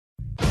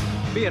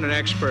Being an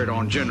expert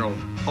on general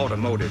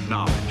automotive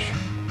knowledge,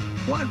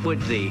 what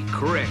would the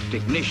correct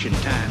ignition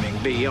timing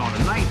be on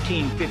a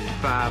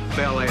 1955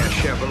 Bel Air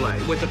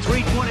Chevrolet with a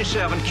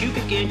 327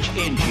 cubic inch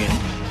engine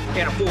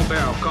and a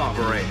 4-barrel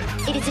carburetor?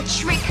 It is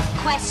a trick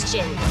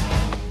question.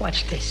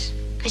 Watch this.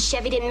 Because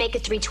Chevy didn't make a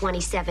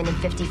 327 in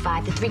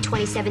 55. The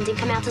 327 didn't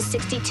come out till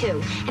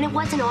 62. And it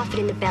wasn't offered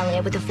in the Bel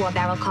Air with a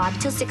 4-barrel carb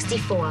till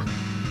 64.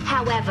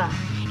 However,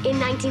 in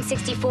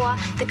 1964,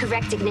 the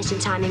correct ignition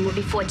timing would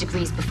be 4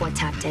 degrees before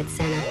top dead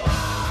center.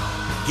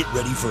 Get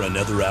ready for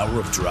another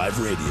hour of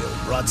Drive Radio,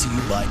 brought to you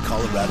by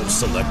Colorado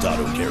Select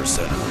Auto Care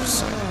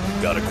Centers.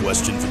 Got a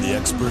question for the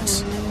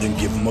experts? Then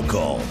give them a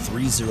call,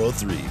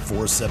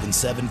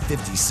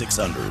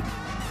 303-477-5600.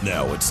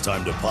 Now it's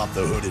time to pop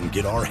the hood and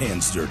get our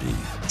hands dirty.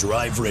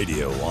 Drive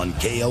Radio on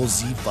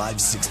KLZ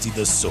 560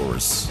 The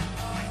Source.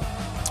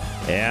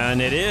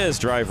 And it is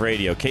Drive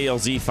Radio,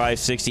 KLZ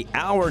 560.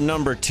 Hour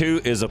number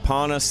 2 is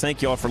upon us.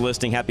 Thank you all for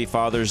listening. Happy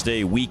Father's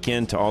Day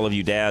weekend to all of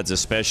you dads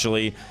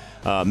especially.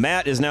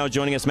 Matt is now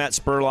joining us. Matt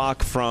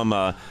Spurlock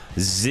from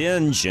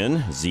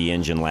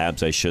Z-Engine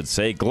Labs, I should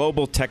say.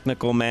 Global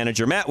Technical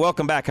Manager. Matt,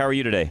 welcome back. How are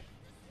you today?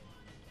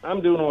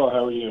 I'm doing well.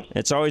 How are you?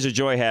 It's always a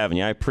joy having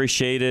you. I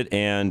appreciate it.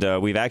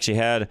 And we've actually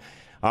had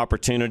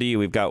opportunity.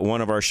 We've got one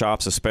of our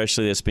shops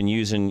especially that's been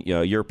using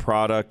your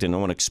product, and I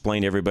want to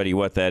explain to everybody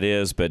what that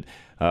is. But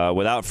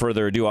without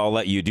further ado, I'll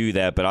let you do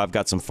that. But I've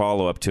got some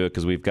follow-up to it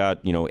because we've got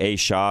a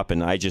shop,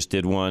 and I just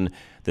did one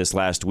this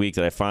last week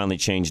that I finally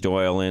changed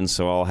oil in,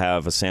 so I'll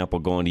have a sample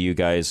going to you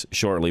guys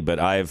shortly. But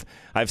I've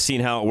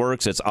seen how it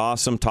works. It's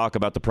awesome. Talk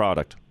about the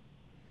product.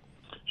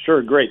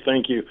 Sure, great,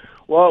 thank you.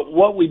 Well,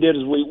 what we did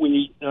is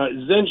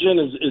Z-Engine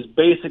is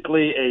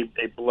basically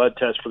a blood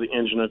test for the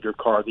engine of your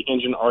car. The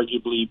engine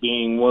arguably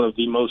being one of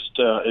the most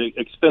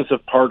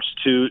expensive parts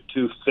to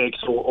fix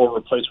or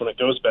replace when it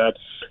goes bad.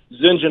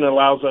 Z-Engine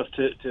allows us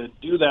to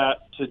do that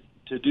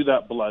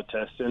blood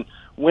test. And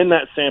when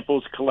that sample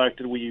is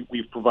collected,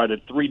 we've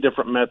provided 3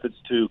 different methods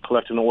to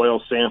collect an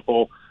oil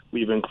sample.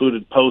 We've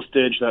included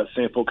postage. That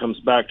sample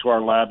comes back to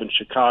our lab in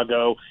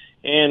Chicago.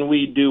 And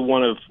we do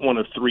one of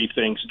 3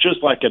 things,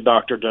 just like a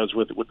doctor does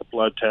with the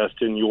blood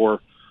test in your,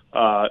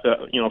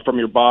 from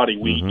your body.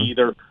 We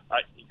either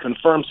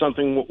confirm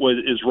something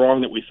is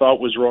wrong that we thought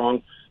was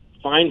wrong,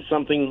 find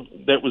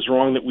something that was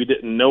wrong that we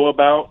didn't know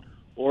about,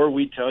 or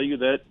we tell you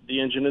that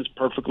the engine is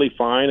perfectly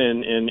fine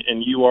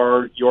and you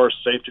are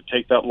safe to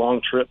take that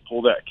long trip,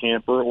 pull that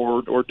camper,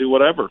 or do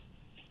whatever.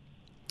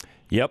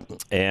 Yep,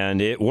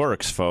 and it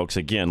works, folks.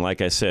 Again,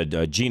 like I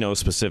said, Gino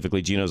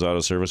specifically, Gino's Auto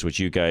Service, which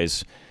you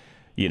guys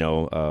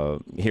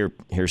hear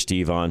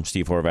Steve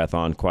Horvath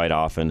on quite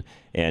often,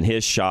 and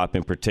his shop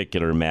in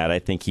particular, Matt, I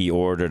think he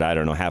ordered,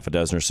 half a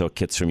dozen or so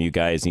kits from you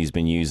guys, and he's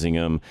been using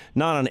them,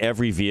 not on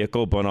every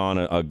vehicle, but on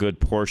a good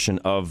portion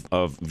of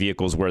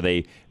vehicles where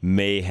they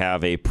may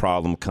have a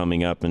problem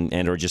coming up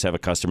and or just have a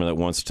customer that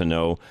wants to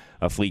know,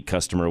 a fleet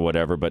customer or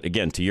whatever. But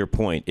again, to your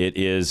point, it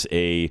is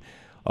a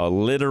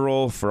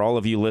literal, for all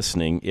of you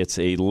listening, it's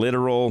a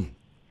literal,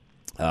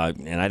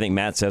 and I think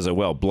Matt says it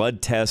well,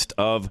 blood test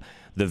of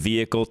the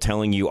vehicle,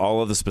 telling you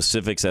all of the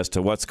specifics as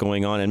to what's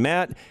going on. And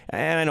Matt,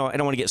 and I know I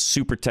don't want to get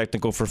super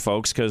technical for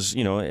folks because,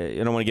 I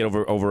don't want to get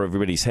over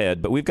everybody's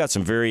head, but we've got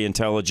some very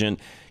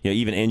intelligent,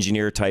 even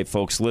engineer type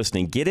folks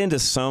listening. Get into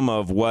some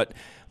of what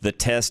the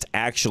test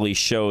actually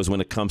shows when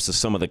it comes to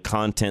some of the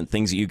content,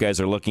 things that you guys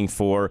are looking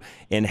for,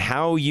 and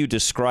how you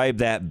describe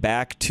that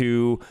back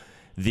to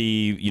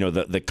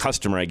the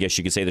customer, I guess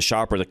you could say, the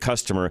shopper, the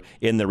customer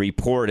in the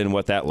report, and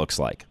what that looks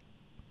like.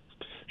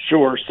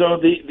 Sure. So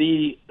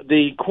the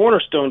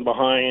cornerstone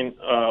behind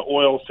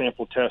oil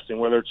sample testing,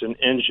 whether it's an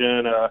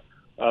engine, a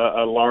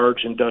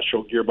large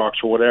industrial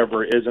gearbox, or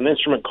whatever, is an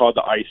instrument called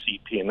the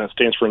ICP, and that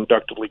stands for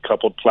inductively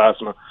coupled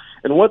plasma.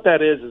 And what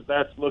that is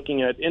that's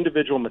looking at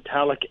individual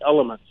metallic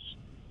elements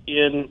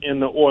in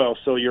the oil.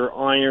 So your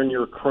iron,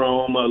 your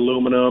chrome,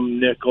 aluminum,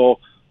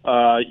 nickel,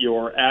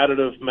 your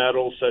additive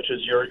metals such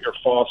as your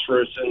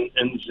phosphorus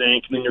and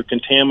zinc, and then your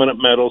contaminant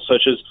metals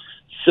such as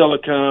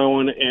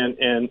silicone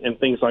and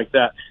things like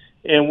that.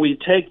 And we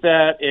take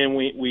that and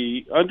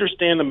we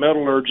understand the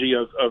metallurgy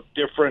of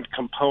different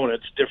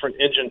components, different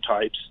engine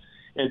types,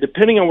 and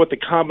depending on what the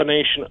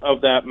combination of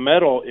that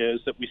metal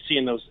is that we see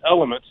in those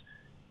elements,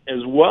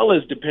 as well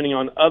as depending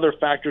on other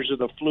factors of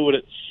the fluid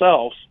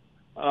itself,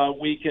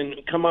 we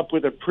can come up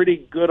with a pretty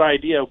good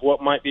idea of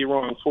what might be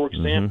wrong. For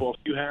example,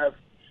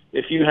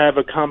 if you have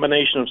a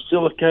combination of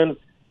silicon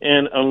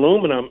and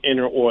aluminum in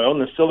your oil, and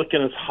the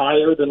silicon is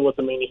higher than what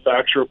the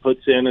manufacturer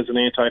puts in as an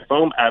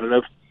anti-foam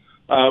additive,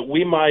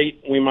 we might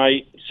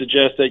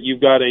suggest that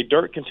you've got a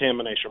dirt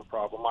contamination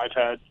problem. I've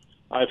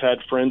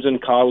had friends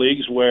and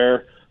colleagues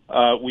where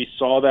we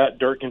saw that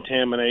dirt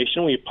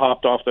contamination. We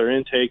popped off their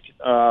intake,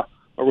 or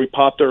we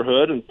popped their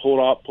hood and pulled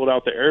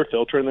out the air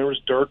filter, and there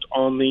was dirt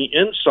on the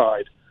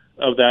inside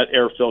of that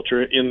air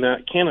filter in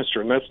that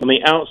canister, and that's on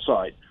the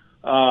outside.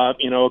 A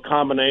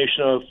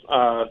combination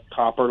of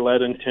copper,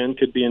 lead, and tin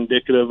could be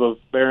indicative of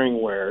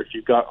bearing wear. If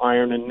you've got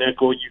iron and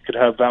nickel, you could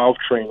have valve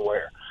train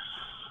wear.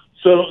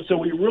 So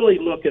we really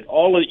look at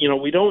all of,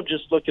 we don't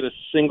just look at a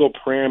single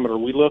parameter.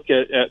 We look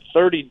at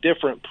 30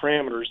 different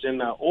parameters in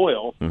that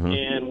oil,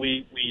 and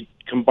we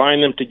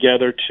combine them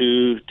together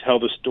to tell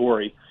the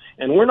story.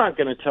 And we're not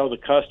going to tell the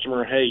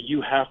customer, hey,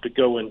 you have to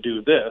go and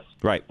do this.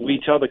 Right.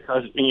 We tell the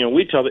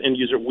we tell the end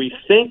user, we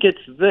think it's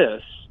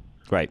this.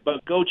 Right.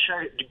 But go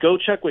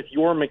check with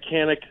your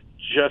mechanic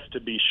just to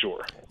be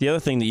sure. The other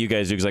thing that you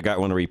guys do, because I got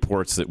one of the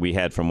reports that we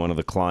had from one of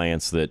the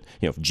clients that,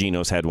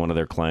 Geno's had one of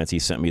their clients. He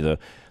sent me the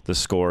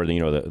score,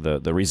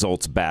 the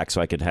results back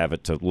so I could have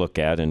it to look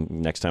at. And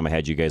next time I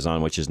had you guys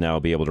on, which is now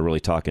be able to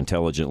really talk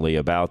intelligently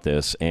about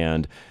this.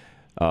 And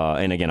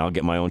again, I'll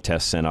get my own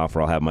tests sent off,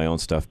 or I'll have my own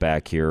stuff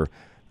back here.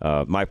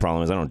 My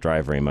problem is I don't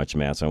drive very much,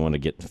 Matt, so I want to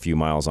get a few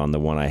miles on the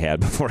one I had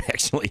before I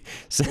actually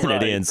send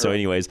it in. So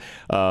anyways,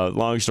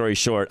 long story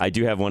short, I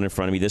do have one in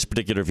front of me. This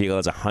particular vehicle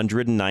has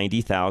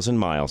 190,000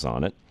 miles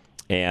on it,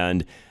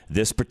 and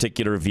this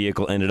particular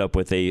vehicle ended up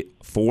with a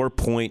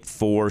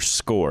 4.4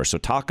 score. So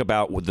talk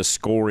about the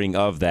scoring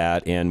of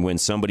that, and when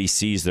somebody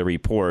sees the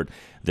report,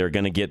 they're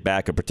going to get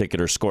back a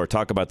particular score.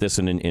 Talk about this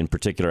in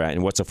particular,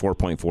 and what's a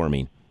 4.4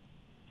 mean?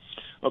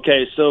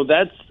 Okay, so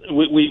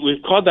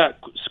we've called that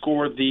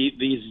score the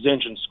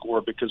Zyngn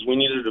score because we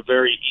needed a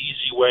very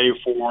easy way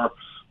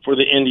for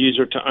the end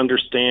user to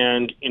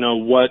understand,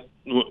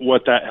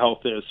 what that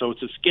health is. So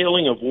it's a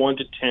scaling of 1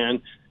 to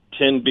 10,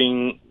 10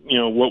 being,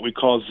 what we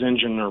call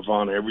Zyngn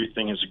nirvana.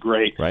 Everything is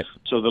great. Right.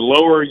 So the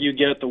lower you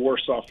get, the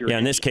worse off you're. Yeah,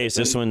 in this case,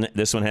 this one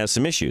has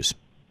some issues.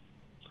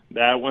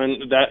 That one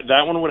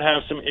would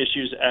have some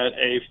issues at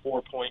a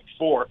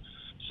 4.4.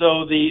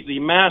 So the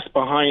math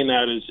behind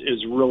that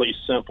is really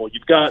simple.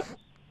 You've got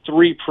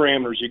 3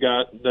 parameters. You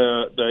got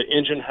the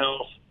engine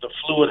health, the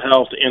fluid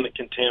health, and the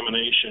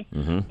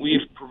contamination.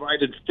 We've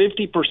provided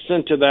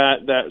 50% of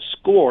that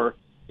score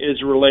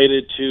is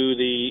related to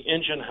the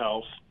engine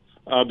health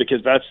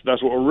because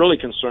that's what we're really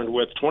concerned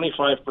with.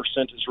 25%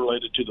 is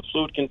related to the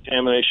fluid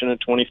contamination, and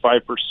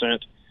 25%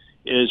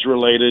 is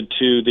related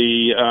to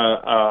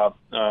the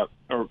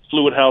or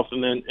fluid health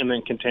and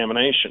then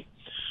contamination.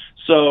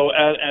 So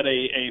at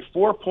a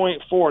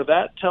 4.4,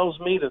 that tells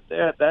me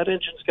that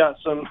engine's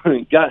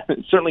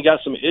certainly got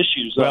some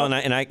issues. Well,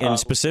 and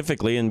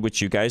specifically, in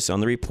which you guys on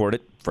the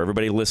report, for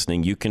everybody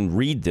listening, you can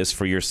read this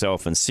for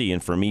yourself and see.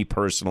 And for me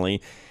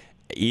personally,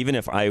 even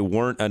if I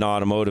weren't an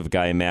automotive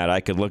guy, Matt, I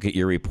could look at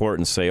your report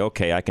and say,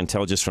 okay, I can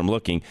tell just from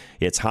looking,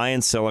 it's high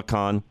in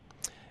silicon.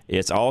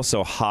 It's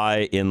also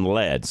high in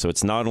lead, so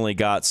it's not only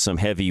got some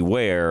heavy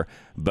wear,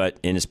 and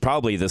it's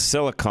probably the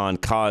silicon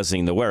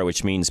causing the wear,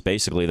 which means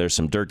basically there's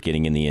some dirt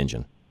getting in the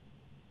engine.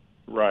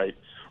 Right,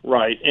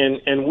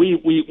 and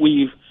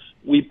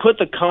we put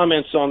the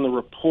comments on the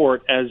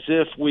report as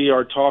if we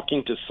are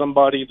talking to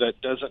somebody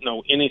that doesn't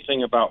know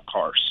anything about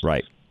cars.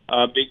 Right.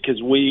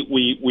 Because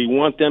we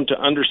want them to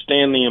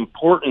understand the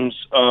importance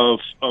of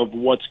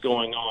what's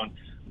going on.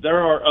 There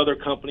are other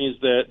companies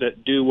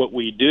that do what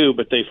we do,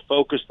 but they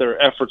focus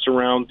their efforts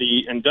around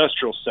the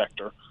industrial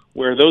sector,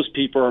 where those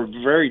people are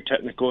very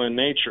technical in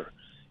nature.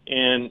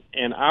 And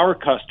our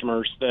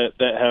customers that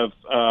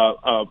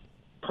have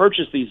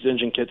purchased these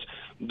engine kits,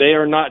 they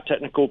are not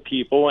technical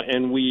people,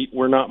 and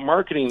we're not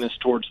marketing this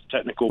towards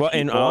technical people.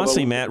 And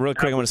honestly, Matt, real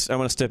quick, I want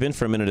to step in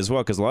for a minute as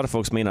well, because a lot of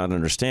folks may not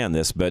understand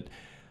this,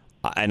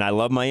 and I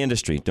love my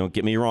industry. Don't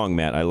get me wrong,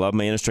 Matt. I love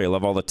my industry. I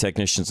love all the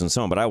technicians and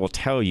so on. But I will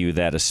tell you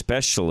that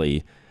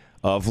especially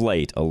of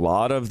late, a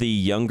lot of the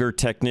younger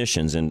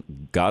technicians,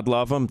 and God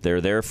love them,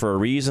 they're there for a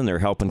reason. They're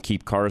helping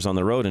keep cars on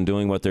the road and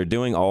doing what they're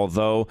doing,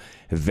 although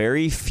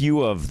very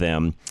few of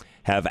them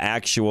have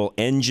actual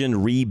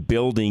engine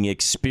rebuilding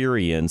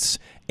experience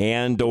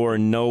and or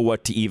know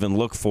what to even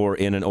look for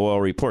in an oil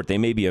report. They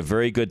may be a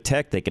very good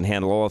tech. They can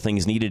handle all the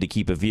things needed to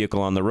keep a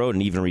vehicle on the road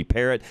and even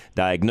repair it,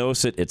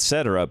 diagnose it,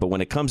 etc. But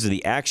when it comes to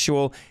the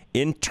actual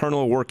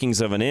internal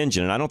workings of an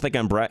engine, and I don't think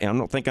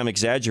I'm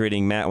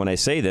exaggerating, Matt, when I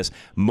say this,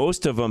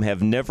 most of them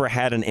have never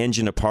had an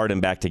engine apart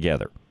and back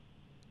together.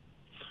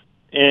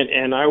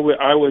 And I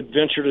would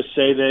venture to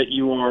say that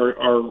you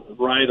are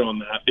right on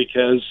that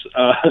because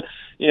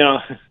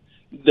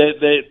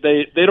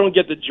they don't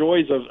get the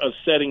joys of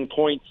setting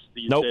points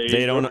these days. Nope,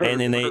 they don't,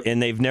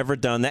 and they've never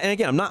done that. And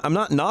again, I'm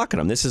not knocking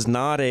them. This is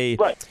not a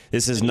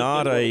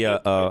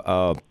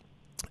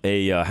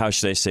how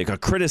should I say, a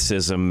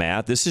criticism,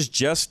 Matt. This is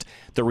just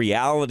the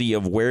reality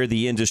of where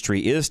the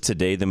industry is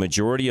today. The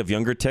majority of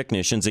younger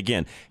technicians,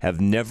 again, have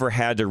never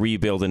had to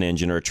rebuild an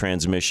engine or a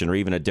transmission or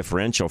even a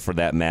differential for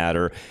that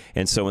matter.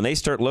 And so when they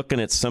start looking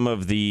at some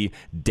of the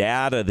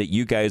data that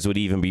you guys would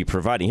even be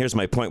providing, here's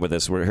my point with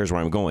this, here's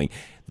where I'm going.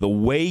 The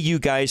way you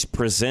guys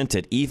present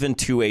it, even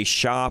to a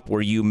shop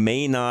where you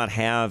may not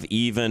have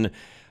even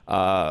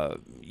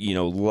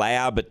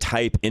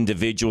lab-type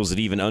individuals that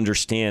even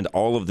understand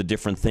all of the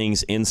different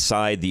things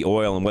inside the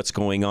oil and what's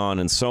going on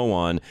and so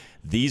on.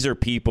 These are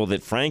people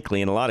that,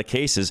 frankly, in a lot of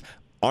cases,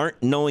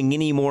 aren't knowing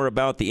any more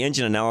about the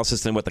engine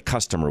analysis than what the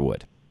customer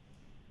would.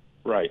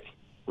 Right.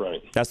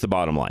 That's the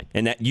bottom line.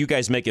 And that you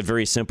guys make it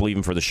very simple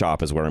even for the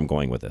shop is where I'm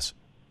going with this.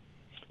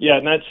 Yeah,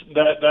 and that's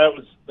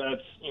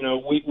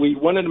we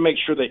wanted to make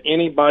sure that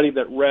anybody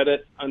that read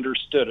it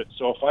understood it.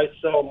 So if I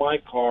sell my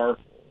car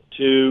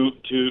to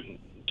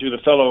the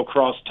fellow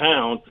across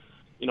town,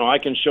 I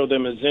can show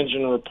them his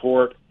engine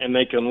report, and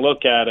they can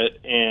look at it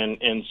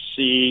and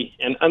see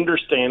and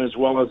understand as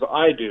well as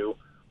I do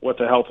what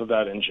the health of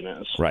that engine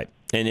is. Right.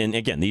 And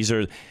again, these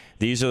are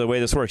the way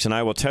this works. And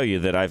I will tell you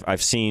that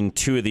I've seen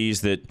two of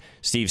these that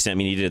Steve sent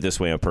me, and he did it this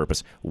way on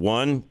purpose.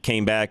 One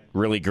came back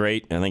really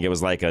great. I think it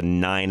was like a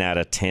 9 out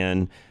of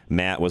 10.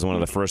 Matt was one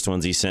of the first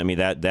ones he sent me.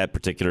 That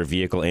particular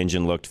vehicle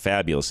engine looked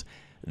fabulous.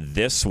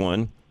 This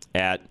one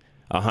at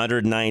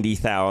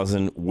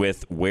 190,000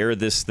 with where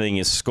this thing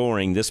is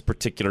scoring, this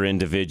particular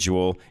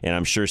individual, and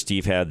I'm sure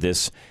Steve had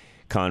this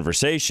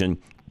conversation,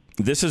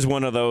 this is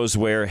one of those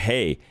where,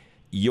 hey,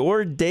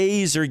 your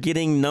days are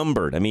getting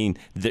numbered. I mean,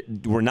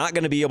 we're not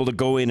going to be able to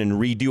go in and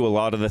redo a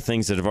lot of the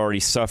things that have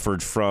already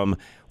suffered from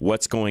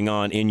what's going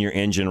on in your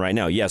engine right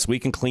now. Yes, we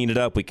can clean it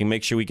up. We can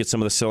make sure we get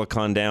some of the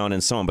silicon down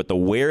and so on. But the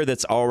wear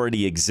that's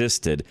already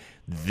existed,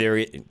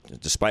 there,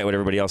 despite what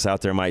everybody else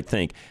out there might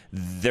think,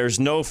 there's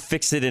no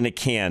fix it in a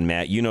can,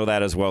 Matt. You know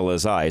that as well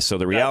as I. So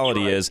the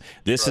reality is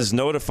this is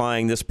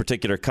notifying this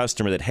particular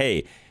customer that,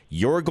 hey,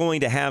 you're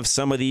going to have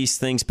some of these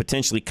things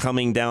potentially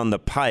coming down the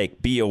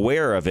pike. Be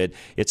aware of it.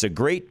 It's a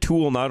great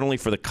tool not only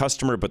for the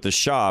customer but the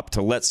shop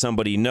to let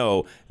somebody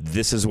know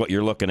this is what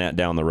you're looking at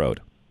down the road.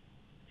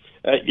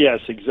 Yes,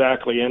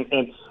 exactly. And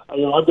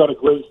I've got a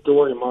great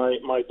story.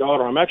 My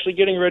daughter, I'm actually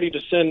getting ready to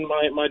send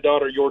my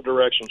daughter your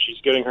direction. She's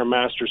getting her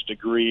master's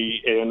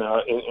degree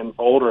in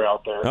Boulder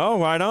out there. Oh,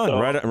 right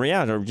on.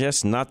 Yeah,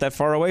 just not that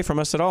far away from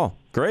us at all.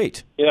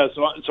 Great. Yeah,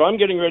 so I'm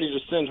getting ready to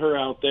send her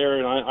out there,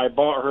 and I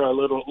bought her a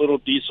little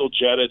diesel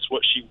Jetta. It's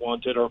what she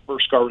wanted. Our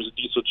first car was a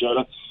diesel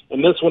Jetta,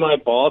 and this one I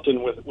bought.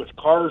 And with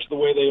cars the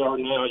way they are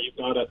now, you've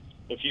got to,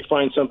 if you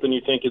find something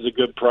you think is a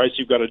good price,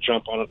 you've got to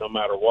jump on it no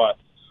matter what.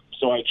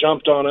 So I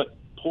jumped on it,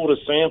 pulled a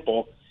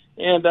sample,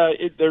 and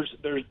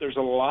there's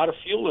a lot of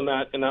fuel in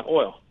that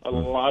oil, a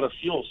lot of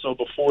fuel. So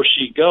before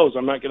she goes,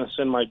 I'm not going to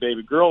send my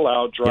baby girl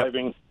out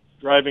driving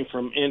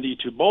from Indy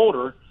to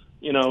Boulder,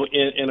 in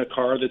a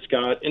car that's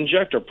got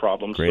injector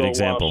problems. Great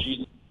example. While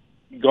she's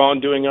gone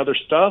doing other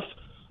stuff,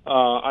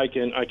 I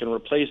can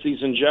replace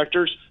these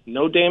injectors.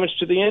 No damage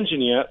to the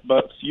engine yet,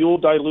 but fuel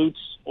dilutes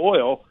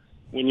oil.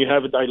 When you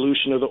have a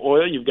dilution of the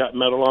oil, you've got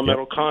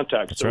metal-on-metal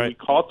contact. That's so right. We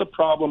caught the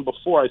problem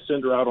before I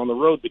send her out on the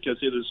road because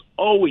it is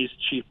always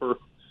cheaper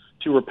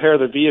to repair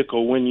the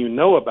vehicle when you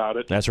know about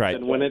it. That's right.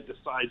 Than when it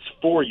decides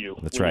for you.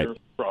 That's when right. You're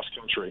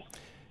cross-country.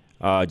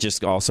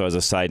 Just also as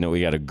a side note,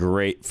 we got a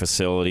great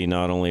facility.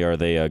 Not only are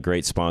they a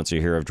great sponsor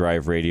here of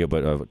Drive Radio,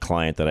 but a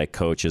client that I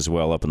coach as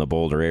well up in the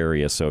Boulder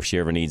area. So if she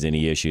ever needs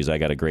any issues, I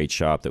got a great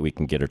shop that we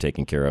can get her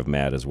taken care of,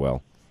 Matt, as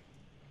well.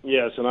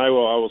 Yes, and I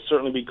will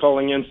certainly be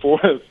calling in for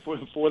that.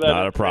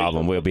 Not a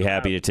problem. We'll be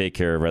happy to take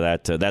care of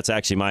her. That's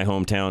actually my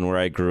hometown where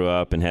I grew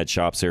up and had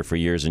shops there for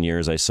years and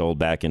years. I sold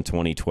back in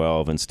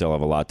 2012 and still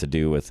have a lot to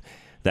do with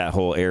that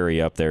whole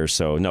area up there.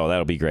 So, no,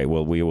 that'll be great.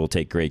 We will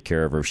take great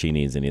care of her if she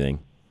needs anything.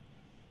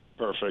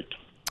 Perfect.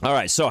 All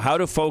right, so how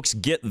do folks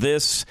get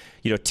this,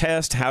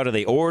 test? How do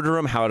they order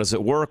them? How does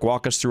it work?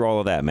 Walk us through all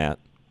of that, Matt.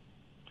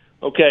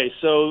 Okay,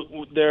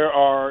 so there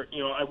are,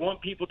 I want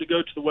people to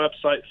go to the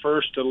website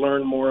first to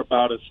learn more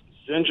about it.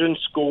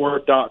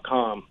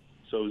 ZenginScore.com.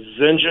 So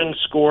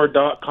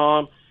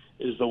ZenginScore.com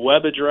is the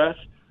web address.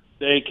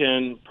 They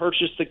can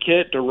purchase the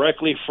kit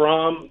directly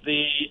from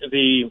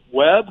the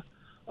web,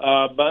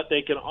 but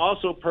they can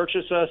also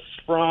purchase us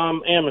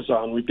from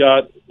Amazon. We've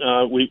got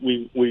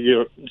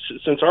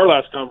since our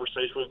last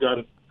conversation, we've got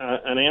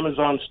an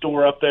Amazon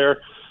store up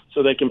there,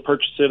 so they can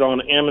purchase it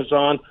on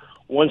Amazon.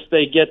 Once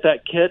they get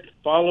that kit,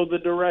 follow the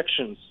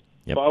directions.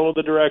 Yep. Follow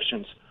the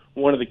directions.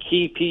 One of the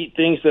key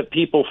things that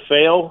people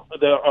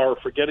that are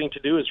forgetting to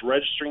do is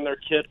registering their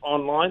kit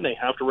online. They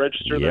have to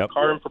register their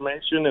car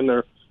information and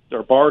their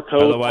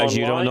barcode. Otherwise, online.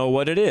 you don't know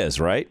what it is,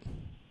 right?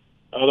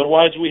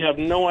 Otherwise, we have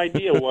no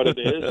idea what it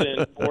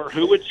is or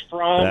who it's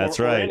from. That's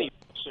or right. anything.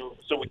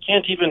 So we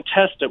can't even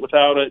test it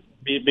without it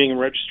being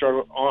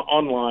registered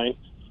online.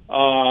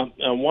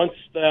 And once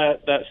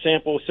that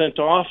sample is sent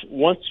off,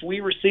 once we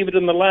receive it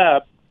in the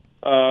lab,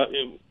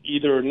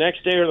 either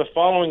next day or the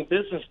following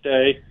business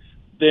day,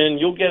 then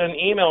you'll get an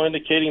email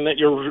indicating that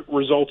your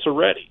results are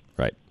ready.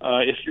 Right.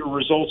 If your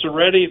results are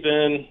ready,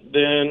 then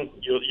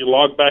you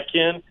log back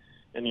in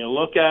and you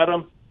look at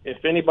them.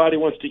 If anybody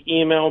wants to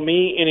email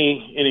me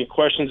any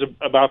questions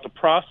about the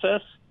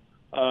process,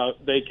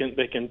 they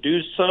can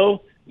do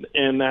so.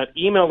 And that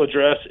email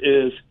address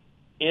is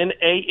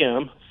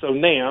NAM, so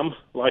NAM,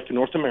 like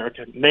North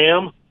America,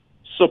 NAM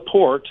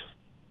support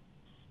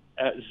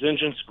at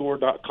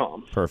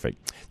ZenginScore.com.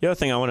 Perfect. The other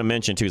thing I want to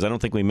mention, too, is I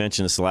don't think we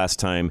mentioned this last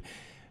time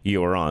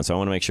you were on. So I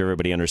want to make sure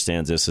everybody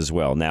understands this as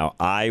well. Now,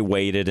 I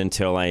waited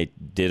until I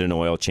did an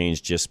oil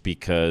change just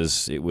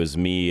because it was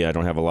me. I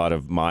don't have a lot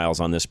of miles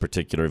on this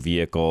particular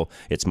vehicle.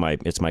 It's my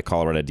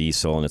Colorado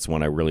diesel, and it's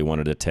one I really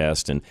wanted to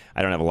test. And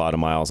I don't have a lot of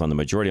miles on the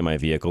majority of my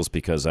vehicles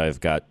because I've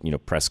got,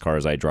 press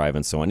cars I drive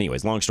and so on.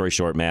 Anyways, long story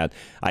short, Matt,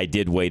 I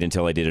did wait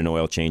until I did an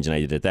oil change, and I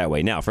did it that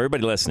way. Now, for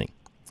everybody listening,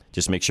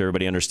 just make sure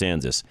everybody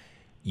understands this.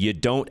 You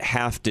don't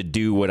have to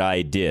do what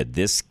I did.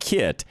 This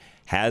kit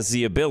has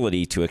the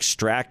ability to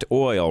extract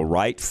oil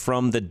right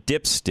from the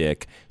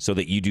dipstick so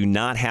that you do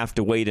not have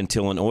to wait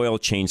until an oil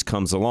change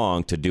comes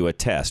along to do a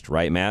test.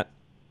 Right, Matt?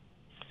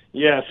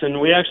 Yes,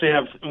 and we actually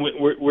have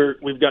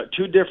we've got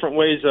two different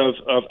ways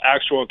of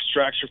actual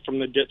extraction from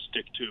the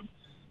dipstick tube.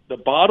 The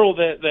bottle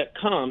that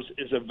comes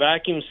is a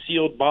vacuum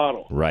sealed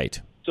bottle.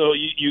 Right. So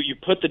you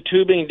put the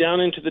tubing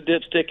down into the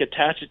dipstick,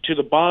 attach it to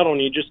the bottle,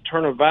 and you just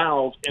turn a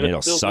valve, and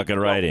it'll suck it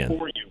right in.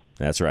 For you.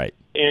 That's right.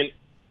 And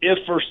if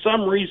for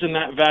some reason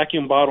that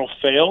vacuum bottle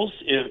fails,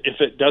 if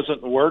it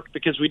doesn't work,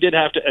 because we did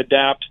have to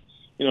adapt,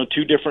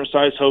 two different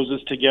size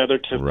hoses together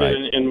to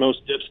fit in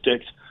most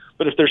dipsticks.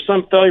 But if there's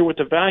some failure with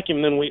the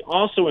vacuum, then we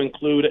also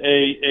include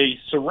a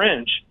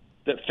syringe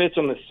that fits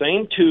on the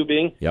same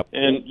tubing,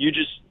 and you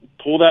just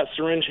pull that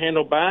syringe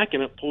handle back,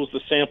 and it pulls the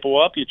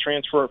sample up. You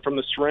transfer it from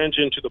the syringe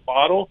into the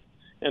bottle,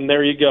 and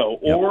there you go.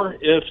 Yep. Or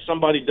if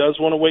somebody does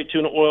want to wait to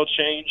an oil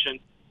change and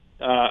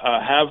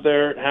have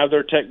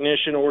their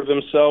technician or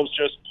themselves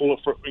just pull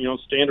it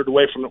standard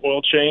away from the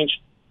oil change,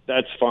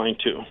 that's fine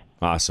too.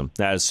 Awesome.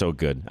 That is so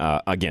good.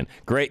 Again,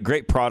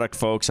 great product,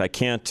 folks. I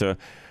can't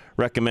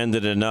recommend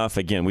it enough.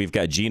 Again, we've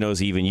got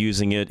Gino's even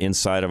using it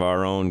inside of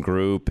our own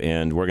group,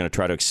 and we're going to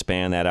try to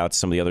expand that out to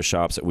some of the other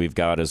shops that we've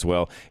got as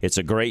well. It's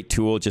a great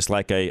tool, just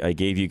like I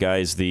gave you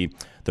guys the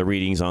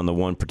readings on the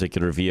one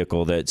particular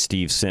vehicle that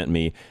Steve sent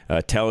me.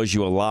 Tells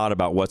you a lot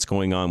about what's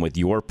going on with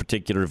your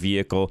particular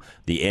vehicle,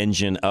 the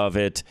engine of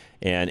it,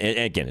 and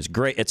again, it's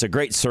great. It's a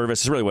great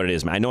service. It's really what it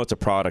is, man. I know it's a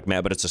product,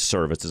 Matt, but it's a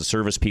service. It's a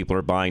service people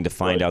are buying to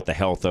find out the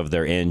health of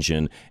their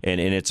engine,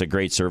 and it's a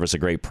great service, a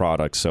great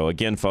product. So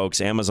again,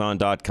 folks,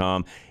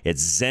 Amazon.com.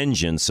 It's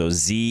Zengen, so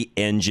Z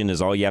Engine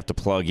is all you have to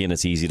plug in.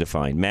 It's easy to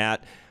find.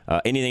 Matt,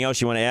 anything else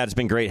you want to add? It's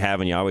been great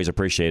having you. I always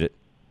appreciate it.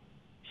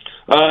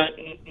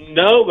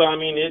 No, but I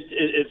mean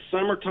it's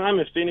summertime.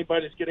 If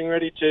anybody's getting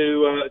ready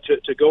to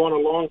go on a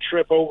long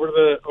trip over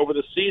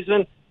the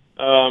season,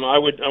 I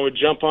would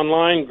jump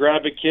online,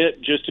 grab a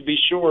kit just to be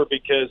sure.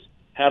 Because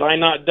had I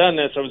not done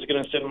this, I was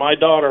going to send my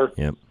daughter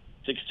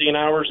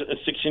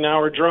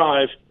 16-hour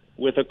drive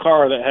with a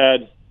car that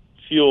had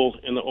fuel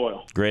in the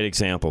oil. Great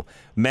example.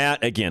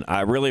 Matt, again,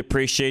 I really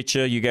appreciate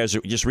you. You guys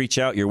just reach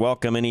out. You're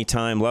welcome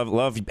anytime.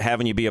 Love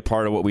having you be a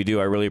part of what we do.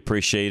 I really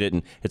appreciate it,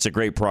 and it's a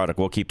great product.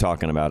 We'll keep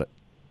talking about it.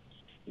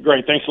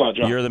 Great. Thanks a lot,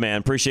 John. You're the man.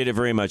 Appreciate it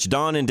very much.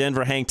 Don in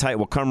Denver, hang tight.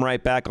 We'll come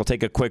right back. I'll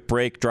take a quick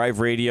break. Drive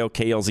Radio,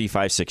 KLZ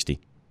 560.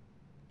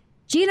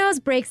 Gino's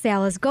brake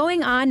sale is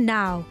going on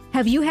now.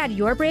 Have you had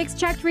your brakes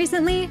checked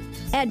recently?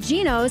 At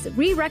Gino's,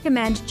 we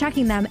recommend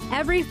checking them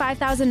every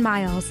 5,000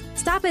 miles.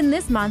 Stop in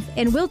this month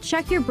and we'll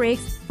check your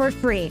brakes for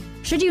free.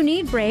 Should you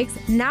need brakes,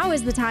 now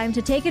is the time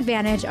to take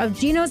advantage of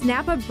Gino's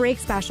Napa Brake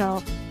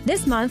Special.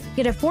 This month,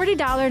 get a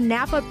 $40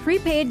 Napa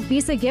prepaid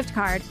Visa gift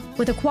card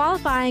with a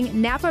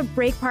qualifying Napa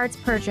brake parts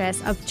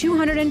purchase of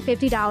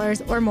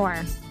 $250 or more.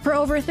 For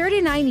over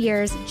 39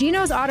 years,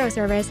 Gino's Auto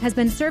Service has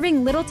been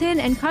serving Littleton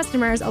and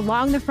customers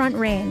along the Front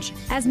Range.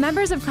 As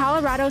members of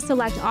Colorado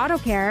Select Auto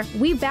Care,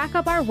 we back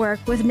up our work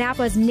with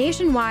Napa's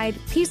nationwide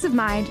Peace of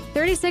Mind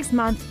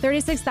 36-month,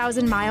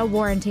 36,000-mile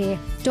warranty.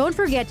 Don't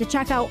forget to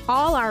check out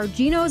all our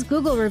Gino's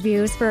Google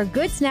reviews for a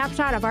good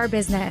snapshot of our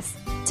business.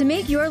 To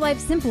make your life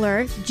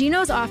simpler,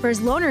 Gino's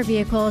offers loaner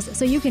vehicles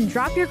so you can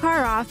drop your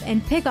car off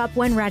and pick up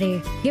when ready.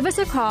 Give us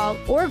a call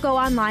or go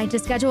online to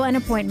schedule an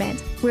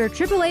appointment. We're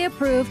AAA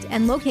approved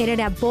and located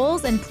at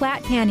Bowles and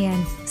Platte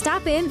Canyon.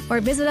 Stop in or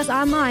visit us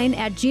online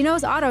at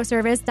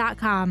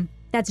Gino'sAutoservice.com.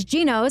 That's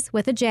Gino's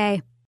with a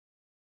J.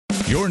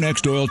 Your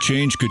next oil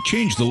change could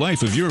change the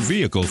life of your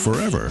vehicle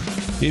forever.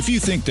 If you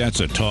think that's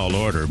a tall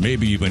order,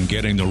 maybe you've been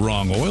getting the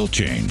wrong oil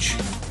change.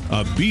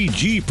 A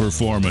BG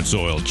Performance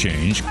oil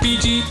change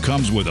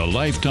comes with a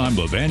lifetime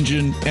of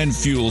engine and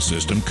fuel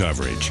system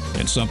coverage.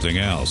 And something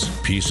else,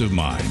 peace of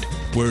mind.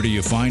 Where do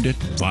you find it?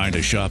 Find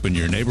a shop in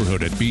your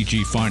neighborhood at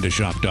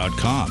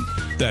bgfindashop.com.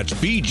 That's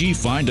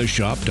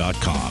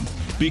bgfindashop.com.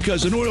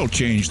 Because an oil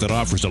change that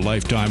offers a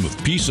lifetime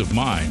of peace of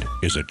mind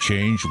is a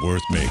change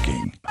worth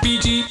making.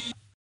 BG.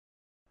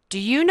 Do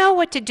you know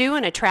what to do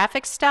in a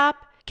traffic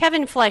stop?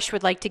 Kevin Flesh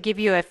would like to give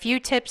you a few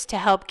tips to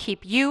help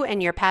keep you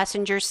and your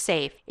passengers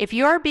safe. If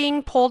you are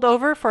being pulled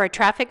over for a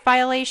traffic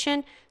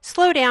violation,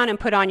 slow down and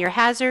put on your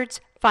hazards,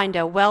 find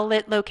a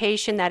well-lit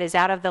location that is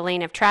out of the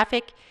lane of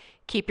traffic,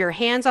 keep your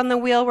hands on the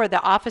wheel where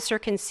the officer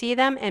can see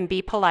them, and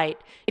be polite.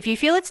 If you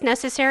feel it's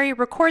necessary,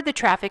 record the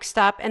traffic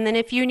stop, and then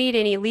if you need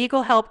any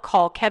legal help,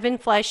 call Kevin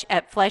Flesh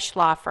at Flesh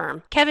Law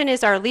Firm. Kevin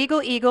is our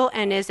legal eagle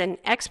and is an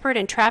expert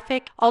in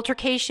traffic,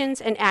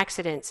 altercations, and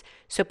accidents.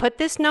 So put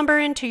this number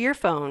into your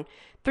phone,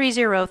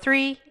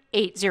 303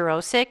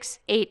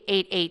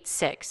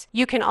 800-806-8886.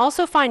 You can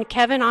also find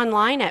Kevin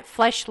online at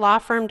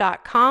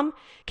fleshlawfirm.com.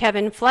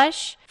 Kevin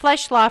Flesh,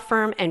 Flesh Law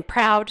Firm, and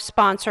proud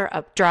sponsor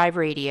of Drive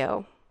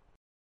Radio.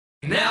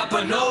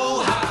 Napa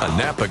know-how. A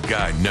Napa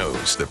guy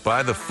knows that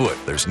by the foot,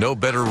 there's no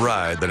better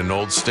ride than an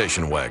old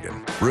station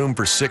wagon. Room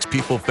for 6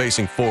 people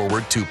facing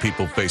forward, 2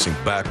 people facing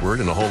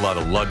backward, and a whole lot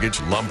of luggage,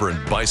 lumber,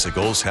 and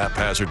bicycles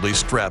haphazardly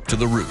strapped to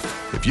the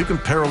roof. If you can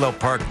parallel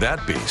park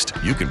that beast,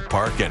 you can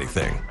park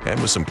anything. And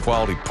with some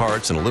quality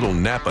parts and a little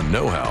Napa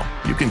know-how,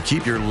 you can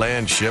keep your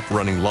land ship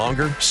running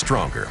longer,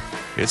 stronger.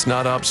 It's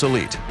not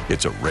obsolete.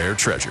 It's a rare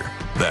treasure.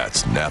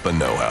 That's Napa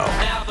know-how.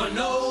 Napa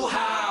know-how.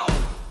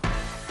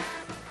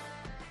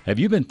 Have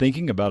you been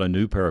thinking about a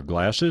new pair of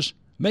glasses?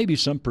 Maybe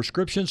some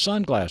prescription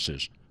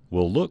sunglasses?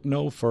 Well, look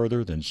no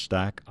further than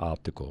Stack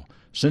Optical.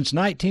 Since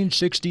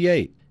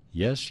 1968,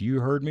 yes, you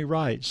heard me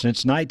right,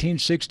 since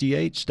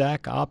 1968,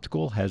 Stack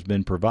Optical has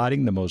been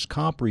providing the most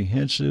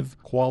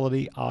comprehensive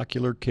quality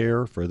ocular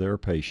care for their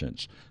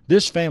patients.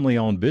 This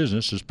family-owned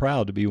business is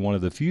proud to be one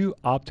of the few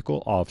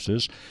optical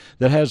offices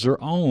that has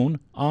their own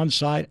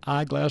on-site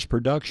eyeglass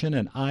production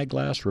and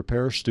eyeglass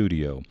repair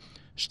studio.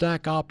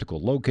 Stack Optical,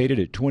 located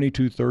at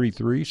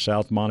 2233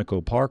 South Monaco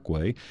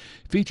Parkway,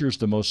 features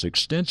the most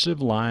extensive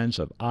lines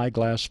of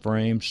eyeglass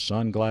frames,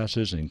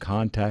 sunglasses, and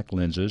contact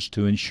lenses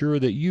to ensure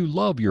that you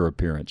love your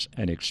appearance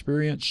and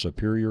experience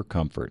superior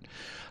comfort.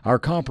 Our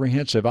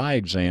comprehensive eye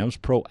exams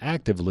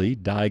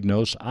proactively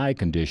diagnose eye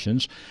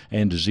conditions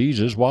and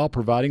diseases while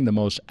providing the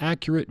most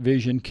accurate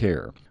vision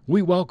care.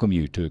 We welcome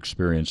you to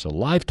experience a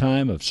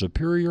lifetime of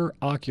superior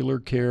ocular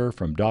care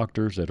from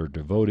doctors that are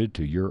devoted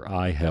to your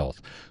eye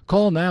health.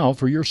 Call now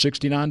for your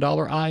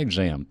 $69 eye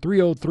exam,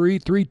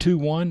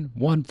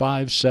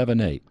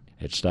 303-321-1578.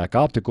 At Stack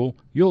Optical,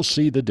 you'll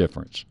see the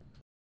difference.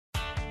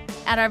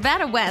 At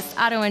Arvada West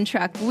Auto and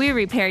Truck, we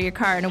repair your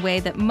car in a way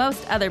that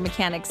most other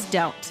mechanics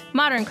don't.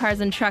 Modern cars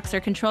and trucks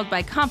are controlled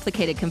by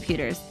complicated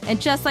computers, and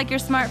just like your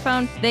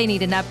smartphone, they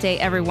need an update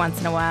every once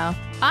in a while.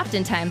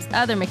 Oftentimes,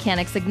 other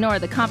mechanics ignore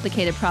the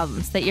complicated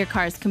problems that your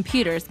car's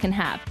computers can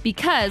have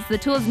because the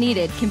tools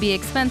needed can be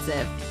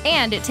expensive,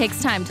 and it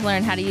takes time to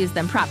learn how to use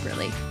them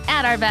properly.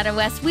 At Arvada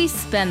West, we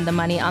spend the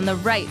money on the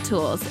right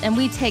tools, and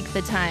we take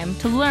the time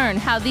to learn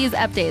how these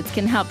updates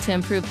can help to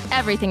improve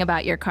everything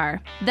about your car.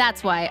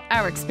 That's why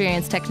our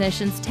experienced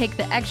technicians take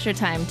the extra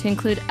time to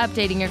include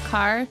updating your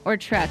car or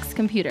truck's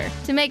computer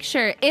to make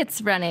sure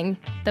it's running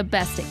the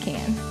best it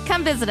can.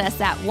 Come visit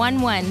us at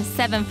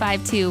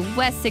 11752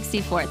 West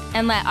 64th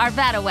and let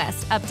Arvada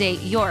West update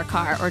your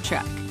car or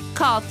truck.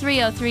 Call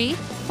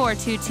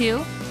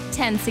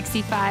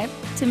 303-422-1065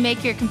 to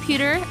make your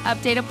computer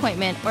update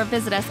appointment or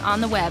visit us on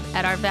the web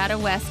at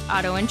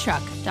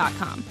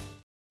arvadawestautoandtruck.com.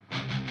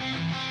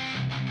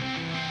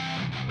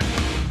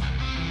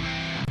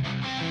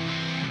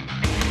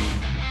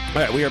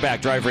 All right, we are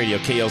back. Drive Radio,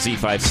 KLZ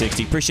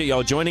 560. Appreciate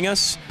y'all joining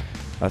us.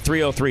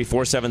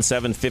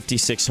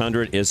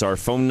 303-477-5600 is our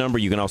phone number.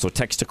 You can also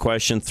text a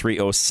question,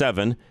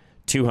 307-200-8222,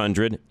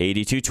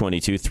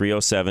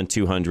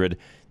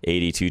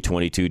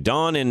 307-200-8222.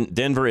 Don in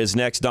Denver is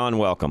next. Don,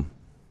 welcome.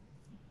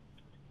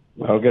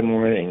 Well, good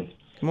morning.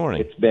 Good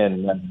morning. It's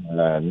been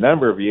a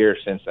number of years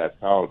since I've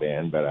called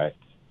in, but I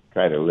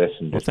try to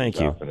listen just as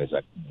often as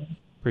I can.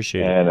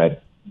 Appreciate it. And I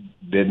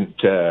didn't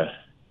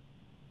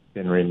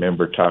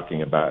remember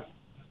talking about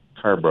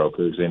car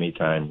brokers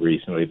anytime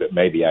recently, but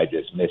maybe I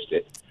just missed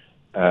it.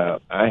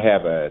 I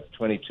have a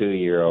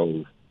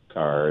 22-year-old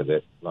car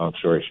that, long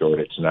story short,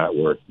 it's not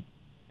worth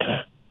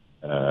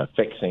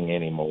fixing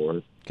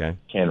anymore. Okay.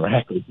 Ken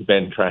Rackley's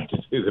been trying to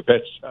do the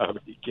best job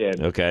he can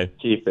to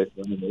keep it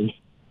running,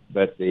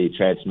 but the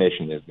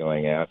transmission is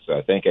going out, so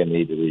I think I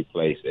need to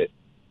replace it.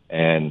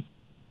 And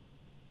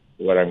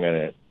what I'm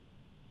going to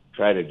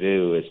try to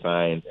do is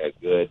find a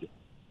good,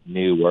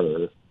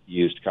 newer,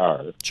 used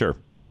car. Sure.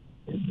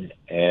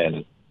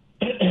 And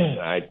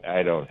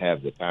I don't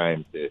have the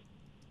time to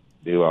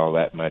do all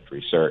that much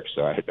research,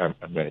 so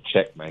I'm going to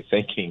check my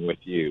thinking with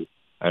you.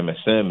 I'm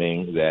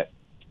assuming that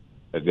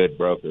a good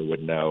broker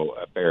would know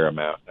a fair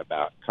amount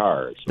about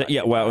cars.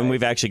 Yeah, well, and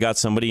we've actually got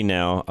somebody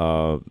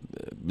now.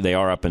 They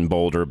are up in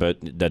Boulder, but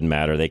it doesn't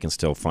matter. They can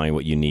still find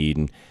what you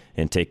need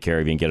and take care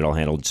of you and get it all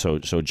handled. So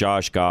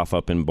Josh Goff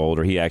up in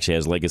Boulder, he actually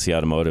has Legacy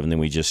Automotive, and then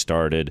we just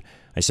started.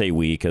 I say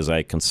we because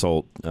I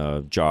consult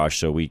Josh,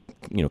 so we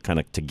kind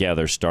of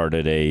together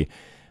started a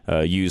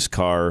used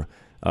car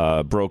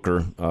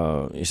broker.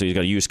 So he's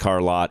got a used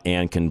car lot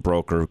and can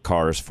broker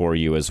cars for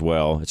you as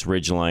well. It's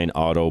Ridgeline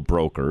Auto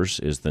Brokers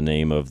is the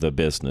name of the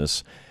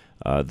business.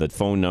 The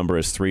phone number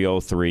is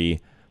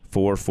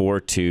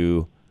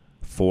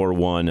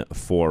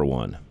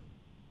 303-442-4141.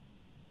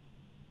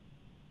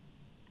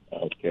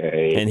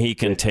 Okay. And he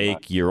can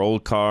take your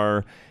old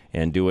car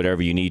and do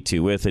whatever you need to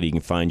with it. He can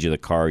find you the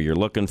car you're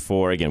looking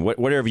for. Again,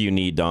 whatever you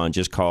need, Don,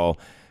 just call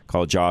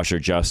Josh or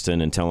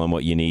Justin and tell them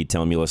what you need.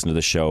 Tell them you listen to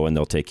the show, and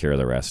they'll take care of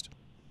the rest.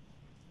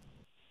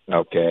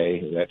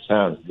 Okay, that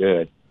sounds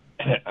good.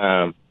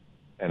 And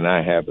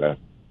I have a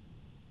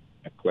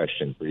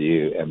question for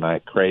you. Am I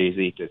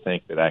crazy to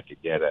think that I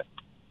could get a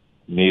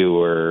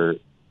newer,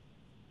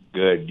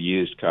 good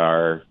used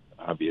car,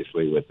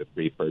 obviously with the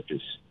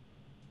pre-purchase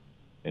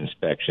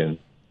inspection,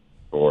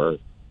 for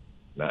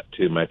not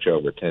too much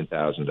over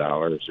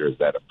 $10,000, or is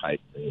that a pipe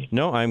dream?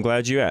 No, I'm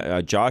glad you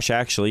asked. Josh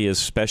actually is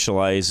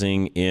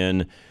specializing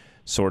in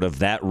sort of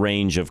that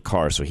range of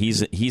cars. So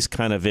he's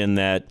kind of in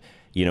that,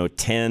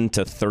 $10,000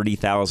 to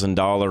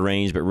 $30,000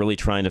 range, but really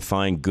trying to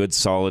find good,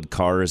 solid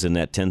cars in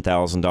that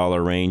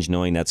 $10,000 range,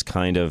 knowing that's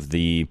kind of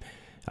the,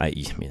 I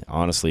mean,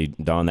 honestly,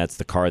 Don, that's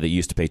the car that you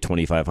used to pay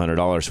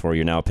 $2,500 for,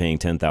 you're now paying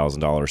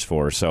 $10,000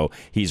 for. So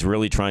he's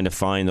really trying to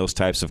find those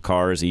types of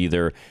cars,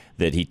 either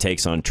that he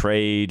takes on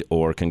trade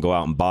or can go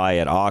out and buy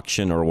at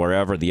auction or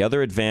wherever. The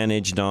other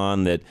advantage,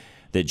 Don, that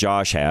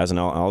Josh has, and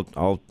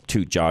I'll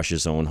toot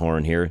Josh's own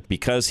horn here,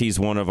 because he's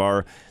one of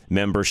our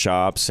member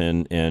shops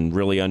and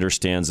really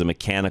understands the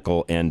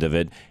mechanical end of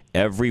it.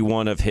 Every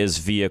one of his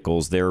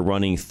vehicles, they're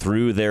running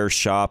through their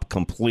shop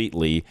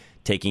completely,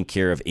 taking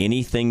care of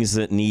any things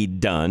that need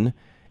done,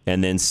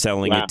 and then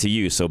selling it to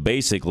you. So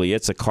basically,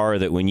 it's a car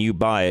that when you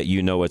buy it,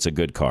 you know it's a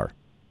good car.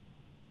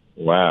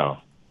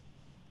 Wow.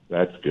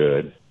 That's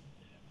good.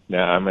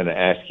 Now, I'm going to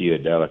ask you a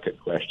delicate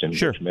question,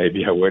 sure, which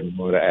maybe I wouldn't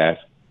want to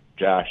ask.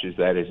 Josh, is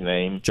that his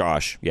name?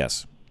 Josh,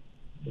 yes.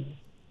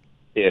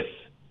 If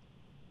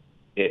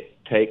it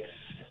takes,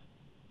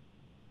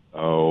 I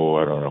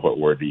don't know what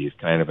word to use,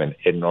 kind of an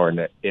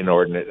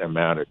inordinate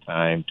amount of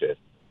time to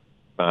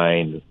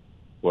find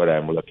what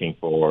I'm looking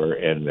for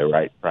in the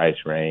right price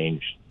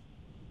range,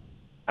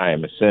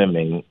 I'm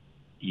assuming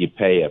you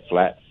pay a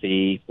flat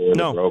fee for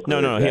the broker?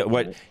 No.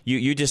 What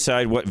you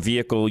decide what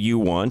vehicle you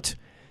want.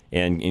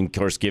 And, of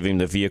course, give him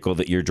the vehicle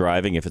that you're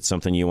driving if it's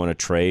something you want to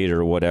trade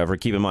or whatever.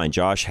 Keep in mind,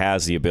 Josh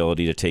has the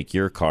ability to take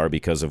your car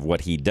because of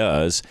what he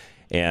does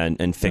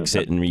and fix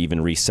it and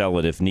even resell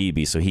it if need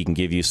be. So he can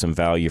give you some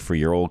value for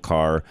your old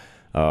car.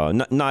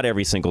 Not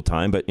every single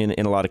time, but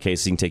in a lot of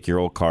cases, he can take your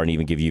old car and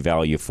even give you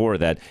value for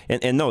that.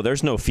 And no,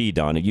 there's no fee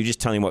on it. You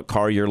just tell him what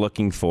car you're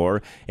looking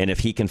for, and if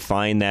he can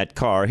find that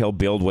car, he'll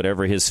build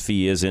whatever his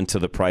fee is into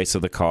the price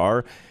of the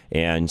car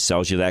and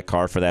sells you that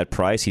car for that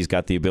price. He's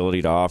got the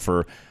ability to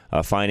offer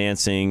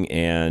financing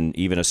and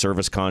even a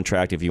service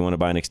contract. If you want to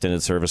buy an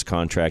extended service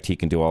contract, he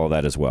can do all of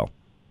that as well.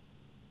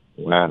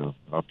 Wow.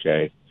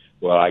 Okay.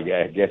 Well, I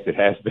guess it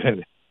has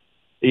been,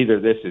 either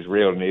this is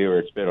real new or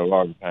it's been a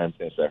long time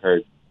since I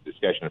heard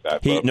discussion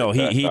about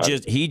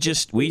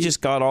we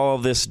just got all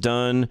of this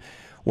done.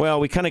 Well,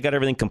 we kind of got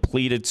everything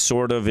completed